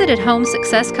 Visit at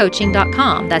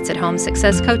homesuccesscoaching.com. That's at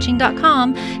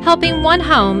homesuccesscoaching.com, helping one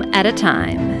home at a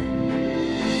time.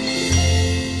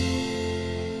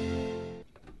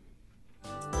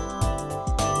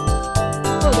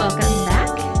 Welcome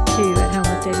back to At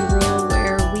Home with Debbie Rule,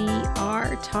 where we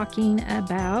are talking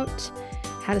about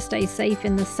how to stay safe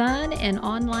in the sun, and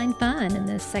online fun. In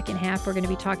this second half, we're going to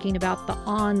be talking about the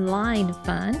online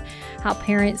fun, how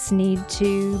parents need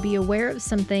to be aware of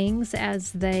some things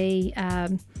as they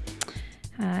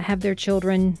have their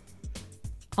children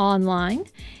online.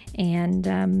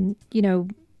 And,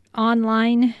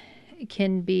 online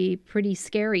can be pretty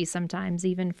scary sometimes,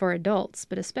 even for adults,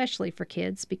 but especially for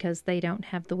kids, because they don't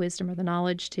have the wisdom or the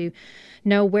knowledge to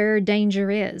know where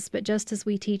danger is. But just as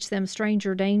we teach them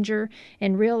stranger danger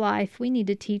in real life, we need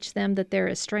to teach them that there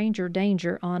is stranger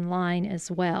danger online as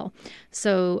well.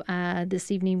 So this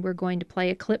evening, we're going to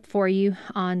play a clip for you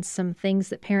on some things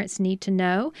that parents need to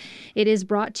know. It is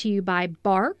brought to you by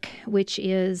Bark, which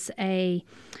is a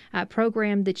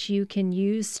program that you can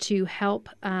use to help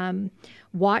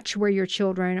watch where your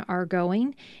children are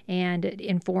going, and it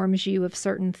informs you of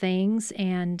certain things.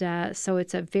 And so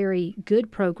it's a very good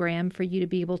program for you to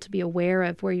be able to be aware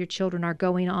of where your children are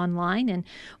going online and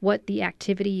what the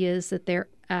activity is that they're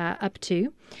up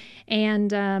to.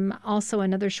 And also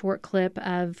another short clip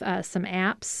of some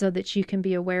apps so that you can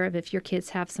be aware of, if your kids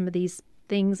have some of these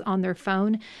things on their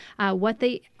phone, what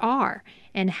they are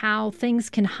and how things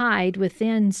can hide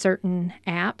within certain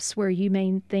apps where you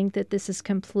may think that this is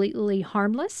completely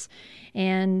harmless,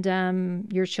 and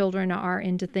your children are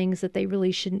into things that they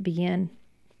really shouldn't be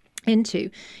into.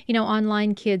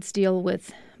 Online kids deal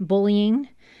with bullying.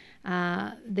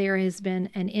 There has been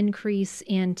an increase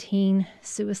in teen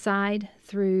suicide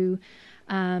through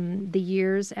the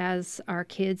years as our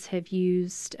kids have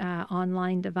used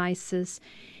online devices,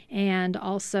 and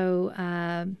also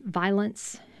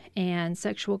violence and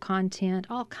sexual content,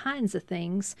 all kinds of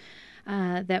things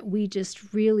that we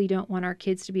just really don't want our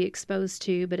kids to be exposed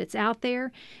to. But it's out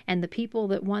there, and the people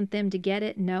that want them to get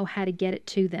it know how to get it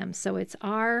to them. So it's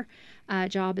our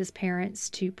job as parents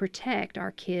to protect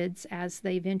our kids as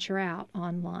they venture out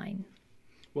online.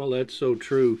 Well, that's so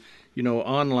true.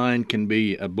 Online can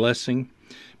be a blessing,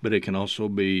 but it can also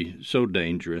be so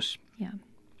dangerous. Yeah.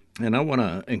 And I want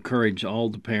to encourage all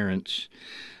the parents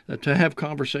to have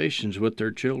conversations with their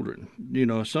children.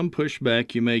 Some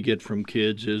pushback you may get from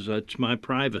kids is, it's my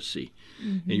privacy.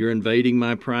 Mm-hmm. And you're invading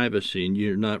my privacy, and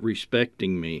you're not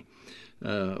respecting me.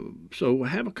 So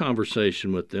have a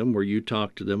conversation with them where you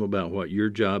talk to them about what your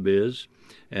job is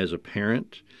as a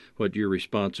parent, what your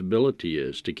responsibility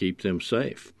is to keep them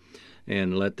safe,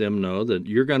 and let them know that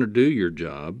you're going to do your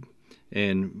job,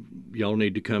 and y'all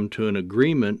need to come to an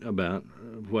agreement about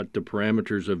what the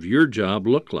parameters of your job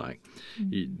look like.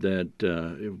 Mm-hmm.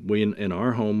 That we in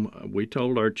our home, we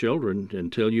told our children,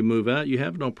 until you move out, you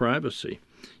have no privacy.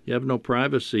 You have no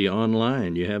privacy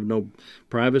online. You have no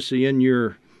privacy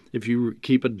if you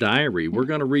keep a diary. We're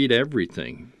going to read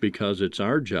everything because it's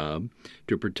our job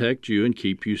to protect you and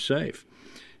keep you safe.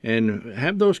 And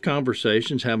have those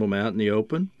conversations, have them out in the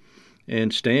open,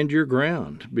 and stand your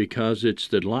ground, because it's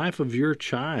the life of your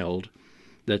child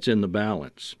that's in the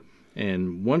balance.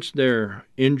 And once they're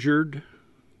injured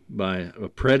by a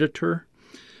predator,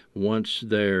 once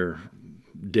they're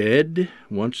dead,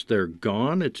 once they're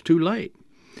gone, it's too late.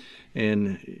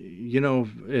 And,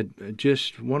 it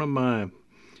just one of my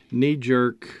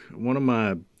one of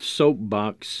my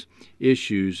soapbox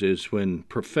issues is when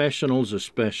professionals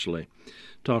especially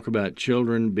talk about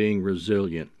children being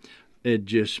resilient. It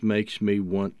just makes me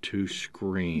want to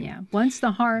scream. Yeah. Once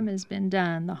the harm has been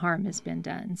done, the harm has been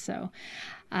done. So,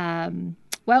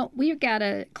 we've got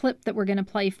a clip that we're going to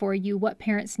play for you, what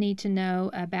parents need to know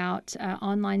about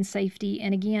online safety.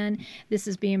 And again, this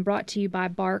is being brought to you by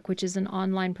Bark, which is an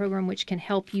online program which can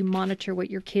help you monitor what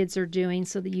your kids are doing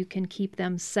so that you can keep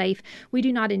them safe. We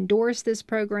do not endorse this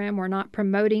program. We're not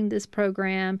promoting this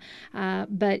program,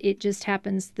 but it just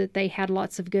happens that they had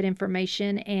lots of good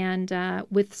information. And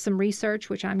with some research,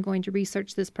 which I'm going to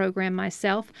research this program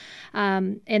myself,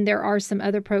 and there are some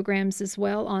other programs as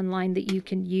well online that you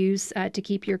can use to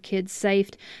keep your kids safe.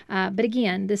 But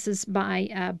again, this is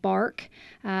by Bark,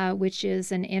 which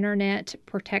is an internet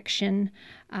protection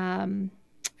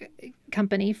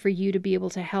company for you to be able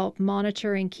to help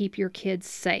monitor and keep your kids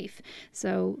safe.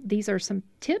 So these are some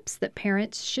tips that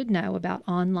parents should know about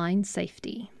online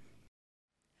safety.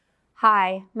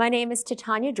 Hi, my name is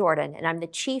Titania Jordan, and I'm the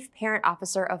Chief Parent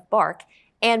Officer of Bark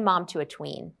and mom to a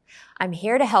tween. I'm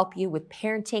here to help you with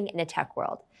parenting in a tech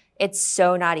world. It's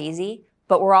so not easy,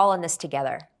 but we're all in this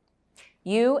together.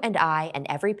 You and I and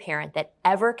every parent that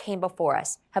ever came before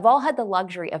us have all had the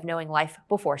luxury of knowing life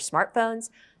before smartphones,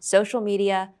 social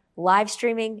media, live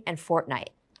streaming, and Fortnite.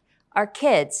 Our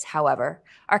kids, however,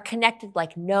 are connected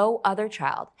like no other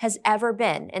child has ever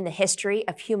been in the history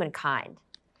of humankind.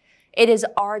 It is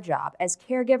our job as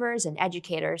caregivers and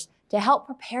educators to help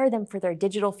prepare them for their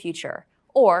digital future,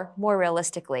 or more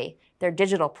realistically, their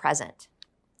digital present.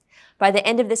 By the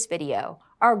end of this video,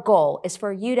 our goal is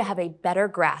for you to have a better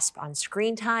grasp on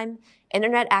screen time,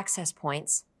 internet access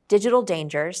points, digital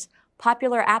dangers,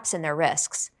 popular apps and their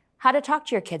risks, how to talk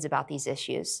to your kids about these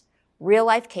issues,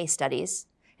 real-life case studies,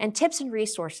 and tips and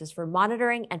resources for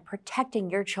monitoring and protecting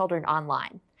your children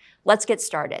online. Let's get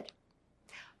started.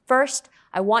 First,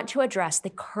 I want to address the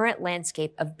current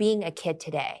landscape of being a kid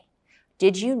today.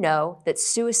 Did you know that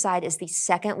suicide is the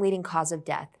second leading cause of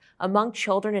death among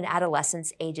children and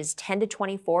adolescents ages 10 to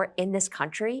 24 in this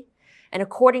country? And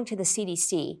according to the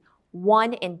CDC,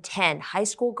 1 in 10 high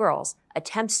school girls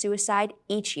attempt suicide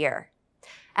each year.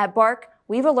 At Bark,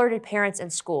 we've alerted parents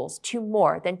and schools to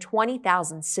more than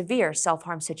 20,000 severe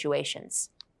self-harm situations.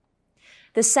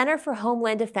 The Center for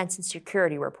Homeland Defense and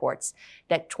Security reports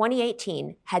that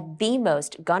 2018 had the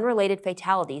most gun-related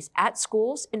fatalities at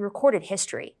schools in recorded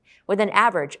history, with an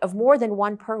average of more than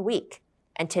 1 per week.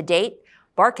 And to date,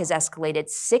 Bark has escalated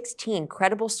 16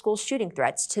 credible school shooting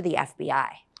threats to the FBI.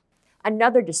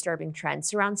 Another disturbing trend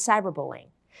surrounds cyberbullying,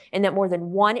 in that more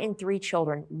than 1 in 3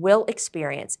 children will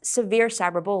experience severe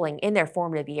cyberbullying in their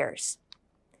formative years.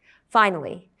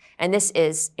 Finally, and this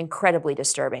is incredibly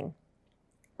disturbing,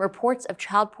 reports of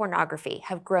child pornography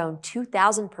have grown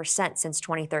 2,000% since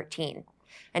 2013,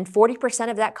 and 40%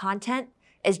 of that content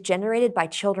is generated by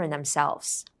children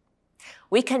themselves.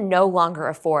 We can no longer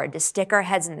afford to stick our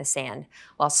heads in the sand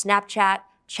while Snapchat,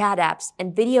 chat apps,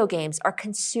 and video games are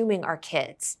consuming our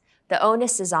kids. The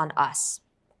onus is on us,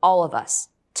 all of us,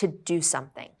 to do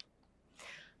something.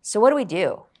 So what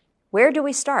do? Where do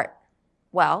we start?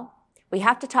 Well, we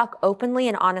have to talk openly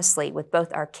and honestly with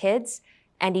both our kids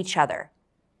and each other.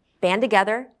 Band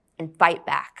together and fight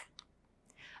back.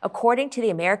 According to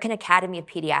the American Academy of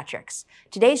Pediatrics,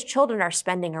 today's children are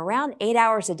spending around 8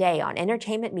 hours a day on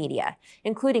entertainment media,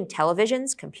 including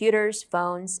televisions, computers,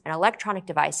 phones, and electronic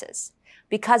devices.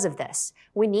 Because of this,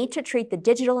 we need to treat the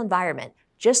digital environment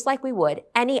just like we would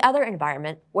any other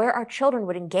environment where our children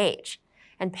would engage.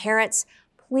 And parents,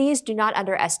 please do not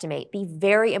underestimate the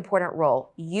very important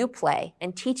role you play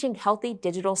in teaching healthy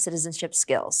digital citizenship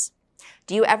skills.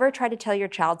 Do you ever try to tell your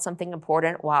child something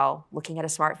important while looking at a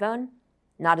smartphone?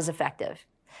 Not as effective.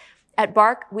 At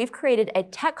Bark, we've created a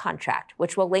tech contract,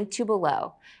 which we'll link to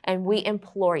below, and we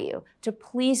implore you to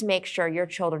please make sure your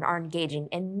children are engaging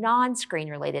in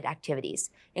non-screen related activities,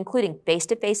 including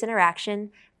face-to-face interaction,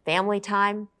 family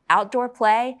time, outdoor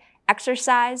play,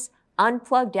 exercise,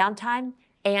 unplugged downtime,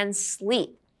 and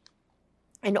sleep.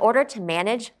 In order to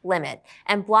manage, limit,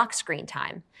 and block screen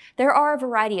time, there are a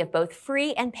variety of both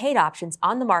free and paid options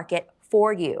on the market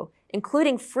for you,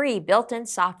 including free built-in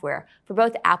software for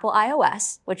both Apple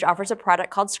iOS, which offers a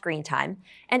product called Screen Time,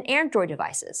 and Android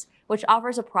devices, which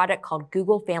offers a product called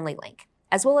Google Family Link,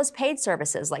 as well as paid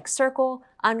services like Circle,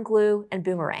 Unglue, and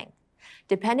Boomerang.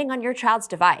 Depending on your child's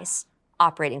device,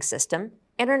 operating system,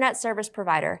 internet service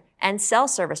provider, and cell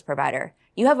service provider,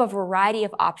 you have a variety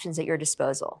of options at your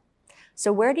disposal.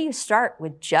 So where do you start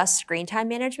with just screen time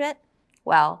management?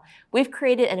 Well, we've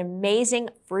created an amazing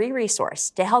free resource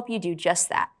to help you do just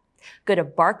that. Go to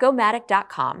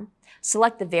Bark-O-Matic.com,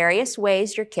 select the various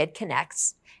ways your kid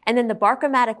connects, and then the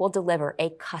Bark-O-Matic will deliver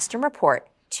a custom report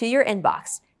to your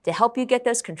inbox to help you get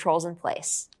those controls in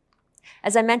place.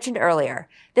 As I mentioned earlier,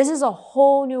 this is a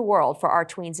whole new world for our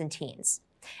tweens and teens.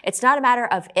 It's not a matter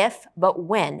of if, but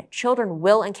when children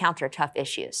will encounter tough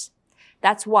issues.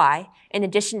 That's why, in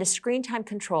addition to screen time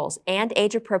controls and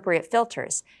age-appropriate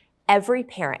filters, every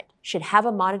parent should have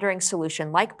a monitoring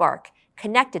solution like Bark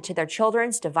connected to their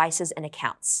children's devices and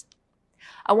accounts.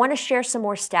 I want to share some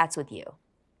more stats with you.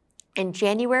 In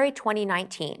January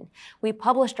 2019, we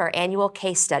published our annual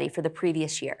case study for the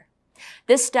previous year.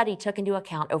 This study took into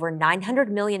account over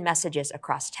 900 million messages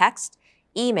across text,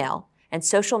 email, and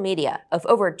social media of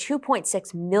over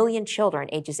 2.6 million children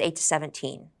ages 8 to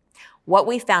 17. What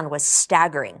we found was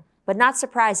staggering, but not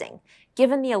surprising,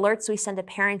 given the alerts we send to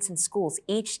parents and schools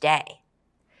each day.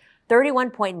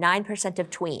 31.9% of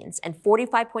tweens and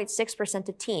 45.6%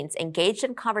 of teens engaged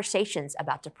in conversations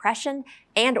about depression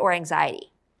and or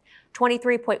anxiety.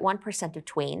 23.1% of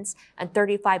tweens and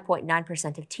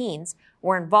 35.9% of teens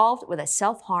were involved with a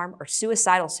self-harm or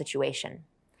suicidal situation.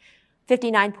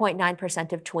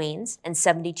 59.9% of tweens and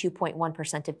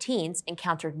 72.1% of teens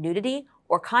encountered nudity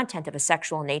or content of a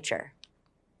sexual nature.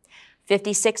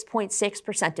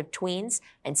 56.6% of tweens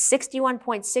and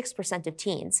 61.6% of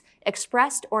teens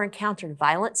expressed or encountered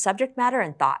violent subject matter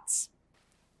and thoughts.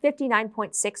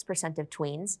 59.6% of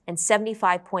tweens and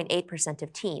 75.8%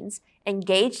 of teens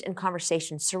engaged in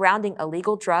conversations surrounding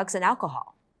illegal drugs and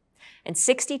alcohol. and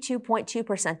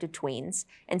 62.2% of tweens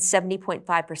and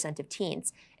 70.5% of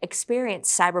teens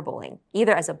experience cyberbullying,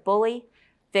 either as a bully,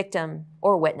 victim,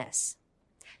 or witness.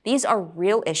 These are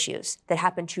real issues that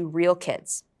happen to real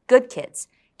kids, good kids,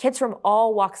 kids from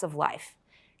all walks of life,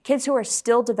 kids who are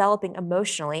still developing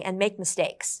emotionally and make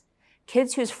mistakes,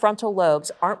 kids whose frontal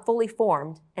lobes aren't fully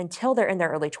formed until they're in their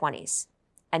early 20s.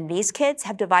 And these kids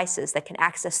have devices that can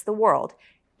access the world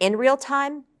in real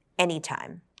time,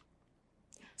 anytime.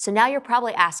 So now you're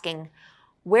probably asking,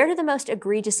 where do the most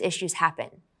egregious issues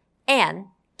happen? And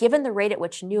given the rate at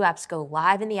which new apps go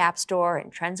live in the App Store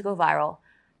and trends go viral,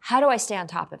 how do I stay on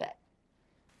top of it?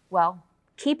 Well,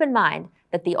 keep in mind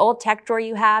that the old tech drawer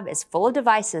you have is full of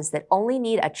devices that only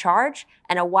need a charge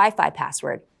and a Wi-Fi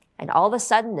password, and all of a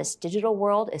sudden this digital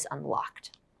world is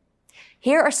unlocked.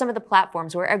 Here are some of the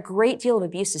platforms where a great deal of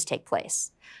abuses take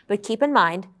place. But keep in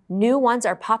mind, new ones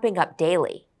are popping up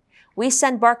daily. We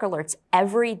send Bark alerts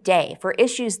every day for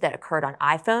issues that occurred on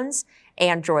iPhones,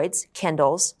 Androids,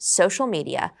 Kindles, social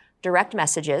media, direct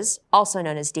messages, also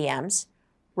known as DMs,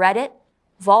 Reddit,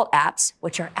 Vault apps,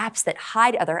 which are apps that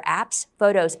hide other apps,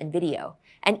 photos, and video,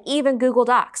 and even Google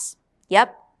Docs.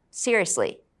 Yep,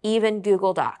 seriously, even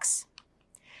Google Docs.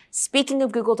 Speaking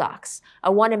of Google Docs, I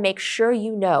want to make sure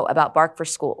you know about Bark for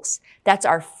Schools. That's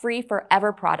our free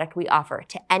forever product we offer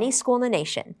to any school in the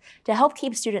nation to help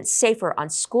keep students safer on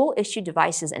school-issued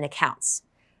devices and accounts.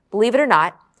 Believe it or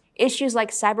not, issues like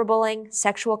cyberbullying,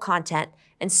 sexual content,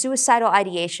 and suicidal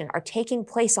ideation are taking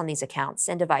place on these accounts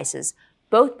and devices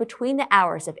both between the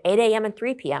hours of 8 a.m. and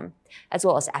 3 p.m., as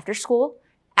well as after school,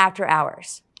 after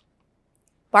hours.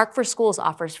 Bark for Schools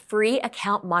offers free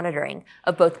account monitoring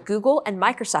of both Google and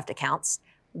Microsoft accounts,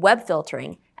 web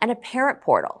filtering, and a parent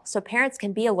portal so parents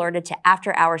can be alerted to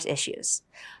after-hours issues.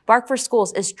 Bark for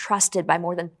Schools is trusted by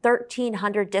more than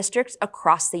 1,300 districts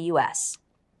across the U.S.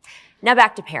 Now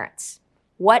back to parents.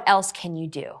 What else can you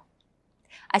do?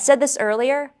 I said this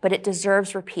earlier, but it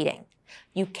deserves repeating.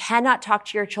 You cannot talk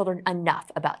to your children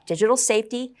enough about digital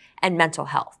safety and mental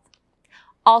health.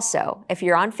 Also, if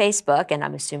you're on Facebook, and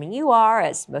I'm assuming you are,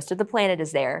 as most of the planet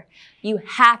is there, you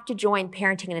have to join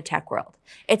Parenting in a Tech World.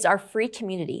 It's our free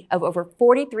community of over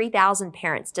 43,000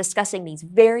 parents discussing these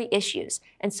very issues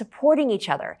and supporting each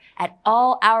other at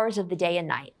all hours of the day and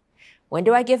night. When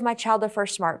do I give my child their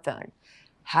first smartphone?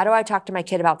 How do I talk to my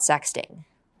kid about sexting?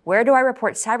 Where do I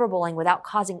report cyberbullying without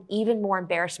causing even more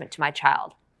embarrassment to my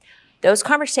child? Those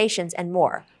conversations and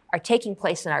more are taking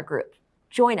place in our group.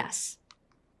 Join us.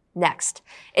 Next,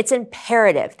 it's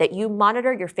imperative that you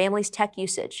monitor your family's tech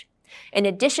usage, in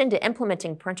addition to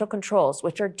implementing parental controls,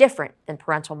 which are different than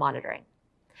parental monitoring.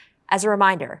 As a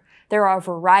reminder, there are a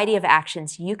variety of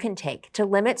actions you can take to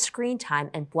limit screen time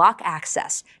and block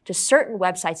access to certain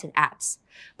websites and apps,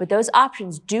 but those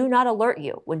options do not alert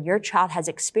you when your child has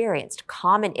experienced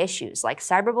common issues like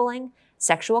cyberbullying,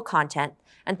 sexual content,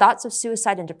 and thoughts of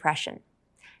suicide and depression.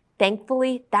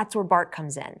 Thankfully, that's where Bark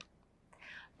comes in.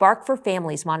 Bark for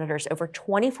Families monitors over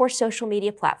 24 social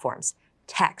media platforms,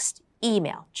 text,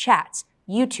 email, chats,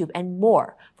 YouTube, and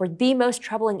more for the most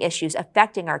troubling issues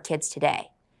affecting our kids today.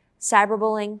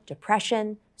 Cyberbullying,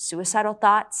 depression, suicidal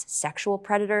thoughts, sexual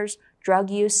predators,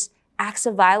 drug use, acts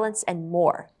of violence, and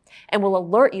more, and will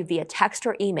alert you via text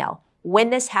or email when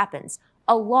this happens,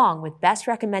 along with best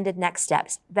recommended next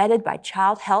steps vetted by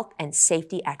child health and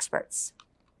safety experts.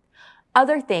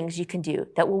 Other things you can do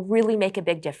that will really make a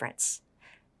big difference.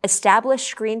 Establish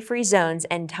screen-free zones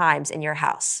and times in your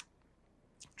house.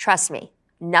 Trust me,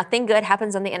 nothing good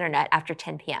happens on the internet after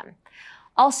 10 p.m.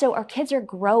 Also, our kids are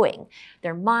growing.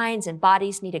 Their minds and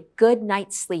bodies need a good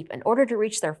night's sleep in order to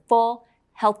reach their full,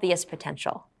 healthiest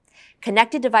potential.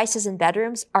 Connected devices in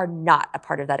bedrooms are not a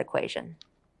part of that equation.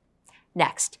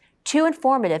 Next, two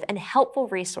informative and helpful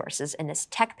resources in this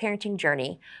tech parenting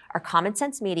journey are Common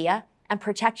Sense Media and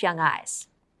Protect Young Eyes.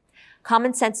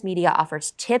 Common Sense Media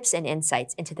offers tips and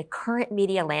insights into the current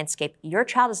media landscape your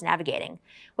child is navigating,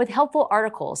 with helpful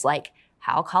articles like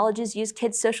how colleges use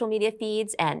kids' social media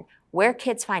feeds and where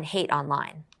kids find hate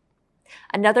online.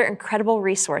 Another incredible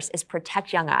resource is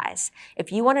Protect Young Eyes.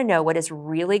 If you want to know what is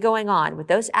really going on with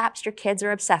those apps your kids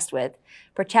are obsessed with,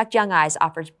 Protect Young Eyes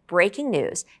offers breaking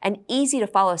news and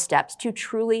easy-to-follow steps to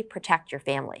truly protect your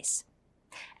families.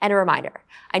 And a reminder,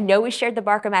 I know we shared the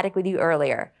Bark-O-Matic with you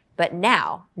earlier, but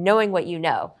now, knowing what you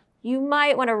know, you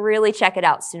might want to really check it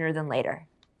out sooner than later.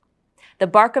 The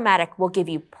Bark-O-Matic will give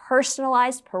you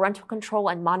personalized parental control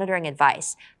and monitoring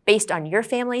advice based on your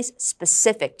family's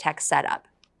specific tech setup.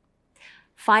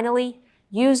 Finally,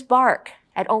 use Bark.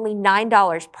 At only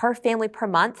 $9 per family per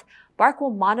month, Bark will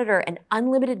monitor an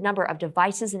unlimited number of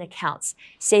devices and accounts,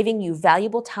 saving you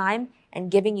valuable time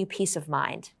and giving you peace of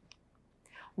mind.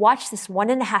 Watch this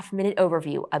 1.5-minute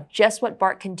overview of just what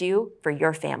Bark can do for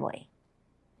your family.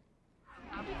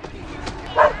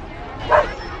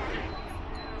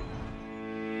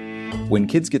 When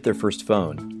kids get their first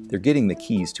phone, they're getting the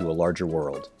keys to a larger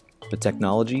world. But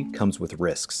technology comes with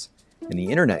risks, and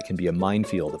the internet can be a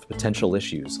minefield of potential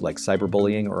issues like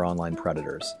cyberbullying or online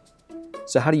predators.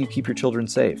 So how do you keep your children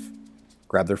safe?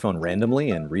 Grab their phone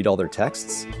randomly and read all their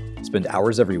texts? Spend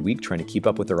hours every week trying to keep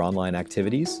up with their online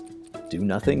activities? Do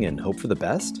nothing and hope for the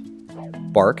best?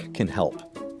 Bark can help.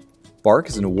 Bark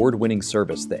is an award-winning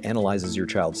service that analyzes your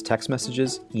child's text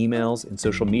messages, emails, and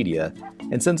social media,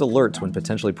 and sends alerts when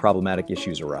potentially problematic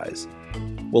issues arise.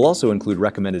 We'll also include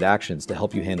recommended actions to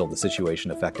help you handle the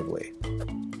situation effectively.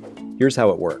 Here's how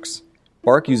it works.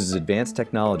 Bark uses advanced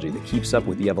technology that keeps up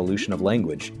with the evolution of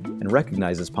language and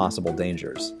recognizes possible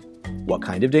dangers. What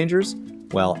kind of dangers?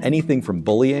 Well, anything from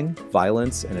bullying,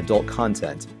 violence, and adult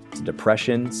content to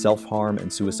depression, self-harm,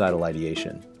 and suicidal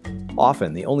ideation.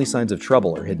 Often, the only signs of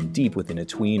trouble are hidden deep within a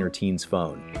tween or teen's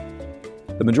phone.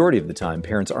 The majority of the time,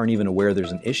 parents aren't even aware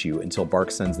there's an issue until Bark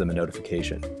sends them a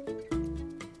notification.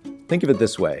 Think of it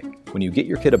this way. When you get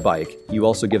your kid a bike, you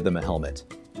also give them a helmet.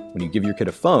 When you give your kid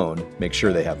a phone, make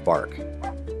sure they have Bark.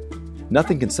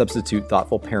 Nothing can substitute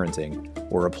thoughtful parenting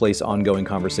or replace ongoing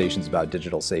conversations about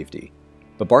digital safety.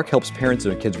 But Bark helps parents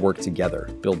and kids work together,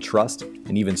 build trust,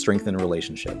 and even strengthen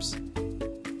relationships.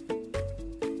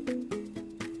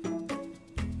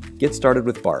 Get started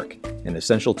with Bark, an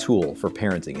essential tool for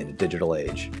parenting in a digital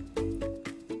age.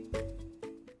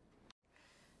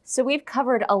 So we've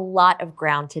covered a lot of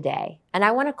ground today, and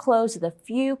I want to close with a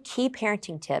few key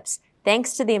parenting tips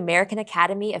thanks to the American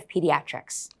Academy of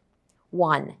Pediatrics.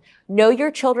 1. Know your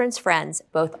children's friends,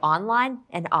 both online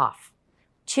and off.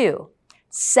 2.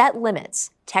 Set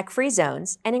limits, tech-free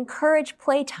zones, and encourage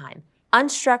playtime.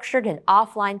 Unstructured and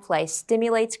offline play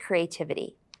stimulates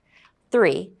creativity.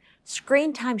 3.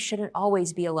 Screen time shouldn't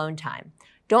always be alone time.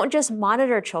 Don't just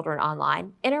monitor children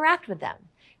online, interact with them.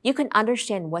 You can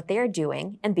understand what they are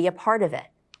doing and be a part of it.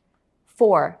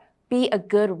 4. Be a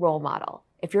good role model.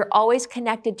 If you're always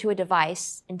connected to a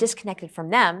device and disconnected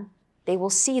from them, they will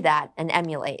see that and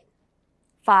emulate.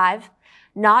 5.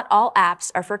 Not all apps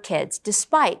are for kids,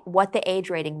 despite what the age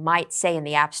rating might say in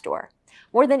the App Store.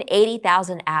 More than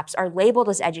 80,000 apps are labeled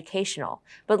as educational,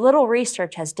 but little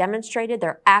research has demonstrated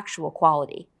their actual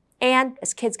quality. And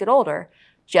as kids get older,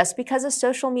 just because a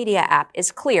social media app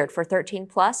is cleared for 13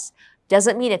 plus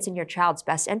doesn't mean it's in your child's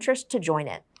best interest to join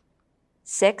it.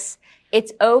 6.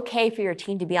 It's okay for your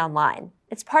teen to be online.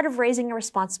 It's part of raising a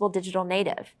responsible digital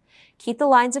native. Keep the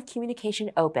lines of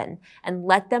communication open and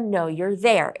let them know you're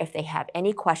there if they have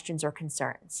any questions or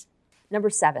concerns. Number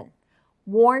 7,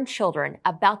 warn children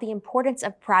about the importance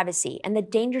of privacy and the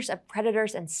dangers of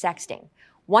predators and sexting.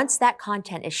 Once that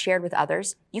content is shared with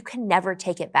others, you can never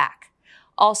take it back.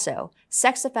 Also,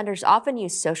 sex offenders often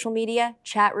use social media,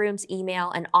 chat rooms,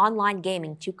 email, and online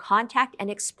gaming to contact and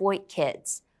exploit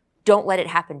kids. Don't let it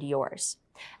happen to yours.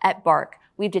 At Bark,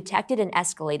 we've detected and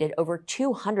escalated over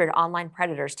 200 online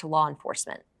predators to law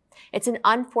enforcement. It's an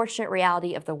unfortunate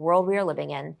reality of the world we are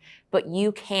living in, but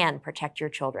you can protect your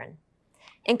children.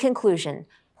 In conclusion,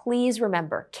 please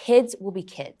remember, kids will be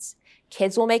kids.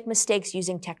 Kids will make mistakes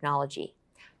using technology.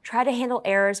 Try to handle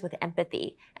errors with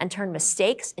empathy and turn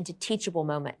mistakes into teachable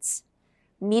moments.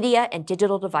 Media and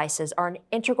digital devices are an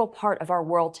integral part of our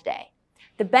world today.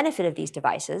 The benefit of these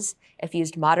devices, if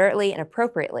used moderately and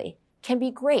appropriately, can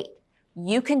be great.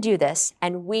 You can do this,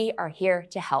 and we are here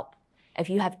to help. If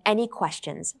you have any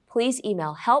questions, please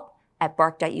email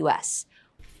help@bark.us.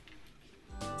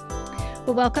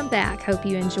 Well, welcome back. Hope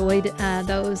you enjoyed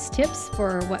those tips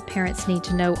for what parents need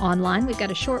to know online. We've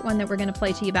got a short one that we're going to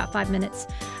play to you about 5 minutes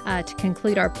to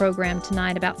conclude our program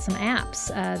tonight about some apps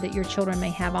that your children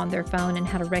may have on their phone and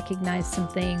how to recognize some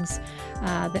things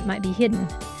that might be hidden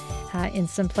in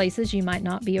some places you might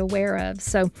not be aware of.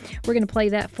 So we're going to play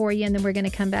that for you, and then we're going to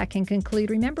come back and conclude.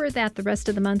 Remember that the rest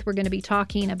of the month we're going to be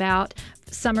talking about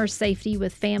summer safety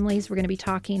with families. We're going to be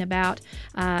talking about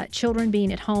children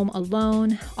being at home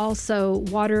alone, also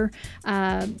water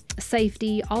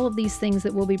safety, all of these things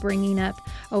that we'll be bringing up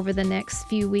over the next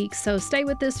few weeks. So stay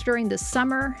with us during the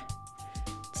summer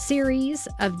series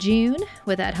of June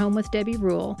with At Home with Debbie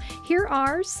Rule. Here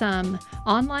are some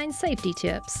online safety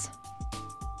tips.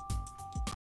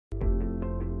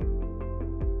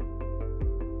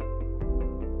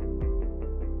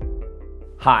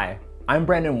 Hi, I'm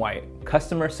Brandon White,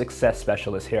 Customer Success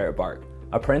Specialist here at Bark,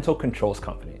 a parental controls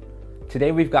company.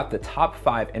 Today we've got the top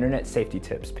 5 internet safety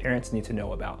tips parents need to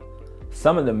know about.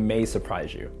 Some of them may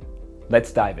surprise you.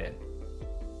 Let's dive in.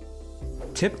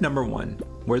 Tip number 1,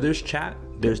 where there's chat,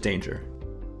 there's danger.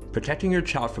 Protecting your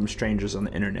child from strangers on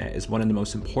the internet is one of the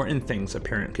most important things a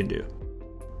parent can do.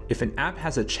 If an app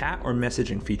has a chat or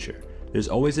messaging feature, there's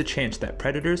always a chance that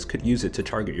predators could use it to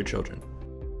target your children.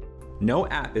 No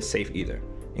app is safe either,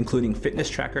 including fitness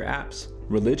tracker apps,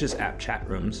 religious app chat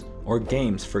rooms, or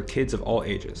games for kids of all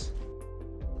ages.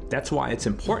 That's why it's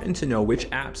important to know which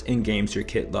apps and games your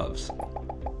kid loves.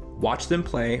 Watch them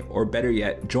play, or better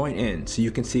yet, join in so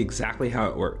you can see exactly how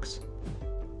it works.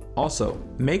 Also,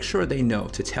 make sure they know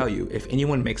to tell you if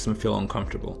anyone makes them feel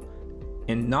uncomfortable,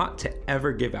 and not to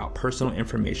ever give out personal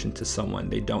information to someone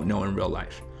they don't know in real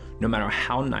life, no matter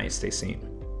how nice they seem.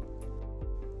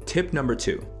 Tip number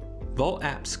 2. Vault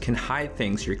apps can hide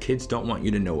things your kids don't want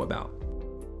you to know about.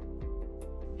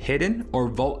 Hidden or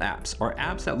vault apps are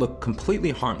apps that look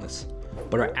completely harmless,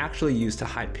 but are actually used to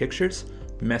hide pictures,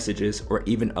 messages, or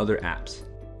even other apps.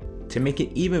 To make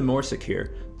it even more secure,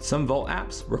 some vault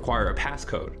apps require a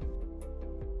passcode.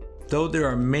 Though there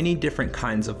are many different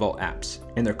kinds of vault apps,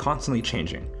 and they're constantly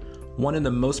changing, one of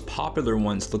the most popular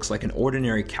ones looks like an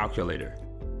ordinary calculator.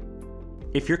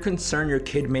 If you're concerned your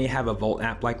kid may have a vault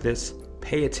app like this,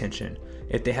 pay attention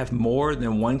if they have more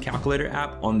than one calculator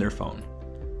app on their phone.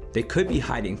 They could be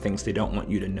hiding things they don't want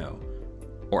you to know,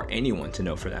 or anyone to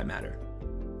know for that matter.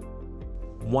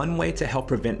 One way to help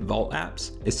prevent vault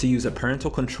apps is to use a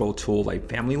parental control tool like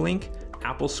Family Link,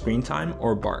 Apple Screen Time,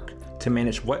 or Bark to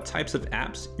manage what types of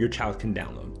apps your child can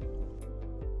download.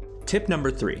 Tip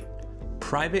number 3,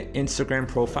 private Instagram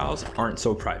profiles aren't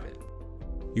so private.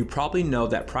 You probably know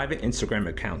that private Instagram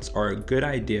accounts are a good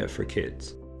idea for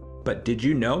kids. But did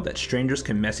you know that strangers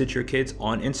can message your kids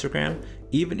on Instagram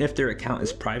even if their account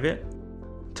is private?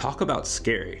 Talk about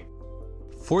scary.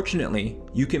 Fortunately,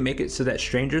 you can make it so that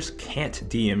strangers can't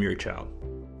DM your child.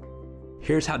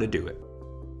 Here's how to do it.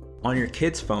 On your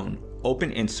kid's phone,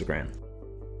 open Instagram.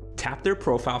 Tap their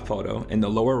profile photo in the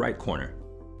lower right corner.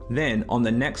 Then, on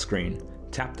the next screen,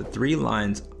 tap the 3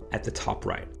 lines at the top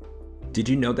right. Did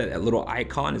you know that that little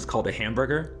icon is called a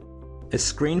hamburger? A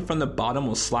screen from the bottom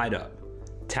will slide up.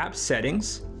 Tap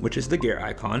Settings, which is the gear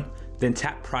icon, then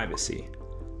tap Privacy.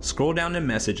 Scroll down to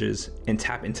Messages and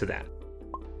tap into that.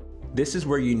 This is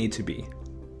where you need to be.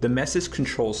 The message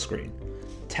control screen.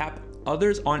 Tap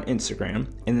Others on Instagram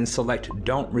and then select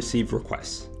Don't Receive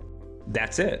Requests.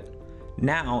 That's it.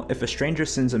 Now, if a stranger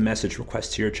sends a message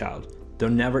request to your child, they'll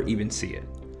never even see it,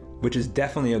 which is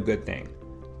definitely a good thing.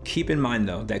 Keep in mind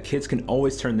though that kids can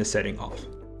always turn this setting off.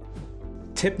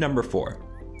 Tip number 4.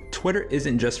 Twitter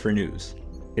isn't just for news.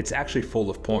 It's actually full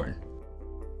of porn.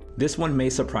 This one may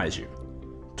surprise you.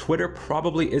 Twitter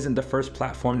probably isn't the first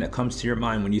platform that comes to your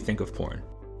mind when you think of porn.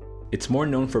 It's more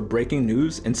known for breaking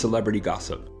news and celebrity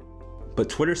gossip. But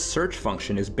Twitter's search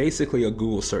function is basically a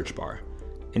Google search bar,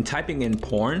 and typing in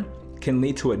porn can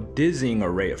lead to a dizzying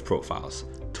array of profiles,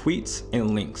 tweets,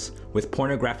 and links with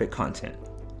pornographic content.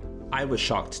 I was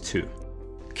shocked too.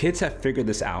 Kids have figured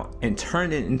this out and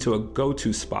turned it into a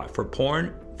go-to spot for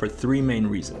porn for 3 main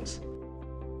reasons.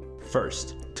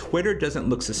 First, Twitter doesn't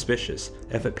look suspicious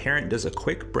if a parent does a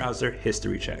quick browser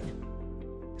history check.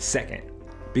 Second,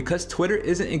 because Twitter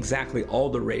isn't exactly all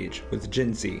the rage with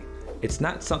Gen Z, it's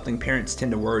not something parents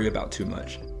tend to worry about too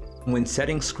much when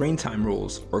setting screen time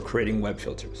rules or creating web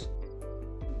filters.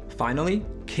 Finally,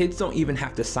 kids don't even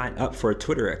have to sign up for a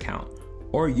Twitter account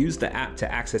or use the app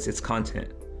to access its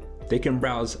content. They can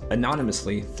browse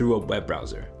anonymously through a web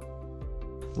browser.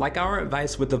 Like our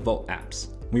advice with the Vault apps,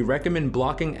 we recommend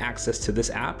blocking access to this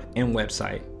app and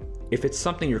website if it's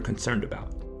something you're concerned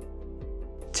about.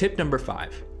 Tip number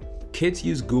 5, kids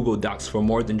use Google Docs for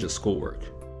more than just schoolwork.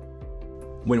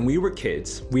 When we were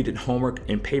kids, we did homework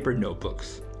in paper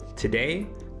notebooks. Today,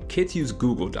 kids use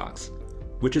Google Docs,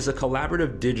 which is a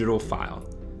collaborative digital file.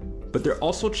 But there are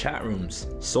also chat rooms,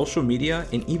 social media,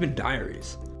 and even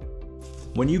diaries.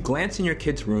 When you glance in your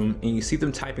kid's room and you see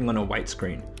them typing on a white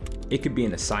screen, it could be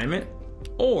an assignment,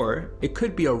 or it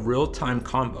could be a real-time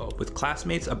convo with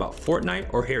classmates about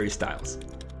Fortnite or Harry Styles.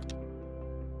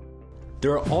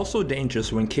 There are also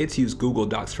dangers when kids use Google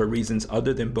Docs for reasons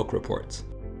other than book reports.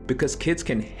 Because kids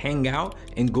can hang out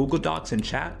in Google Docs and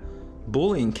chat,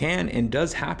 bullying can and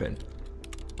does happen.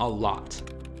 A lot.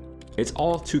 It's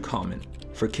all too common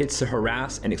for kids to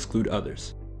harass and exclude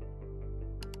others.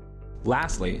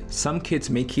 Lastly, some kids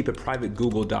may keep a private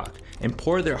Google Doc and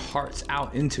pour their hearts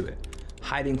out into it,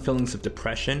 hiding feelings of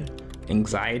depression,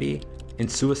 anxiety, and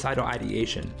suicidal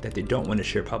ideation that they don't want to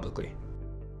share publicly.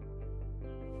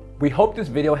 We hope this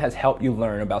video has helped you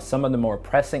learn about some of the more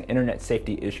pressing internet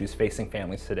safety issues facing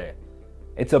families today.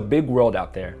 It's a big world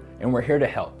out there, and we're here to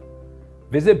help.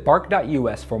 Visit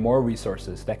bark.us for more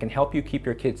resources that can help you keep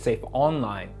your kids safe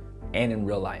online and in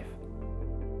real life.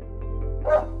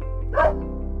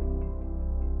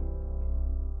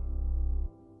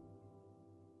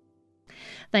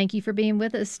 Thank you for being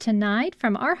with us tonight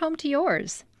from our home to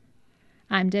yours.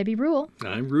 I'm Debbie Rule.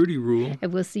 I'm Rudy Rule.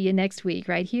 And we'll see you next week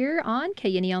right here on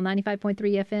KNEL 95.3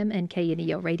 FM and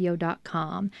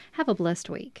KNELradio.com. Have a blessed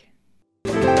week.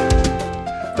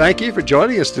 Thank you for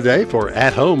joining us today for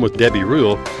At Home with Debbie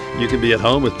Rule. You can be at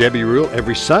home with Debbie Rule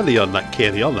every Sunday on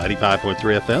KNEL 95.3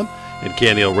 FM and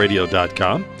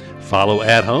KNELradio.com. Follow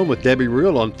At Home with Debbie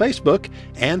Rule on Facebook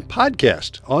and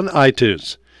podcast on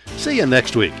iTunes. See you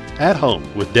next week at Home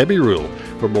with Debbie Rule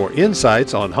for more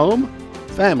insights on home,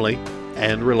 family,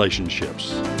 and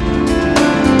relationships.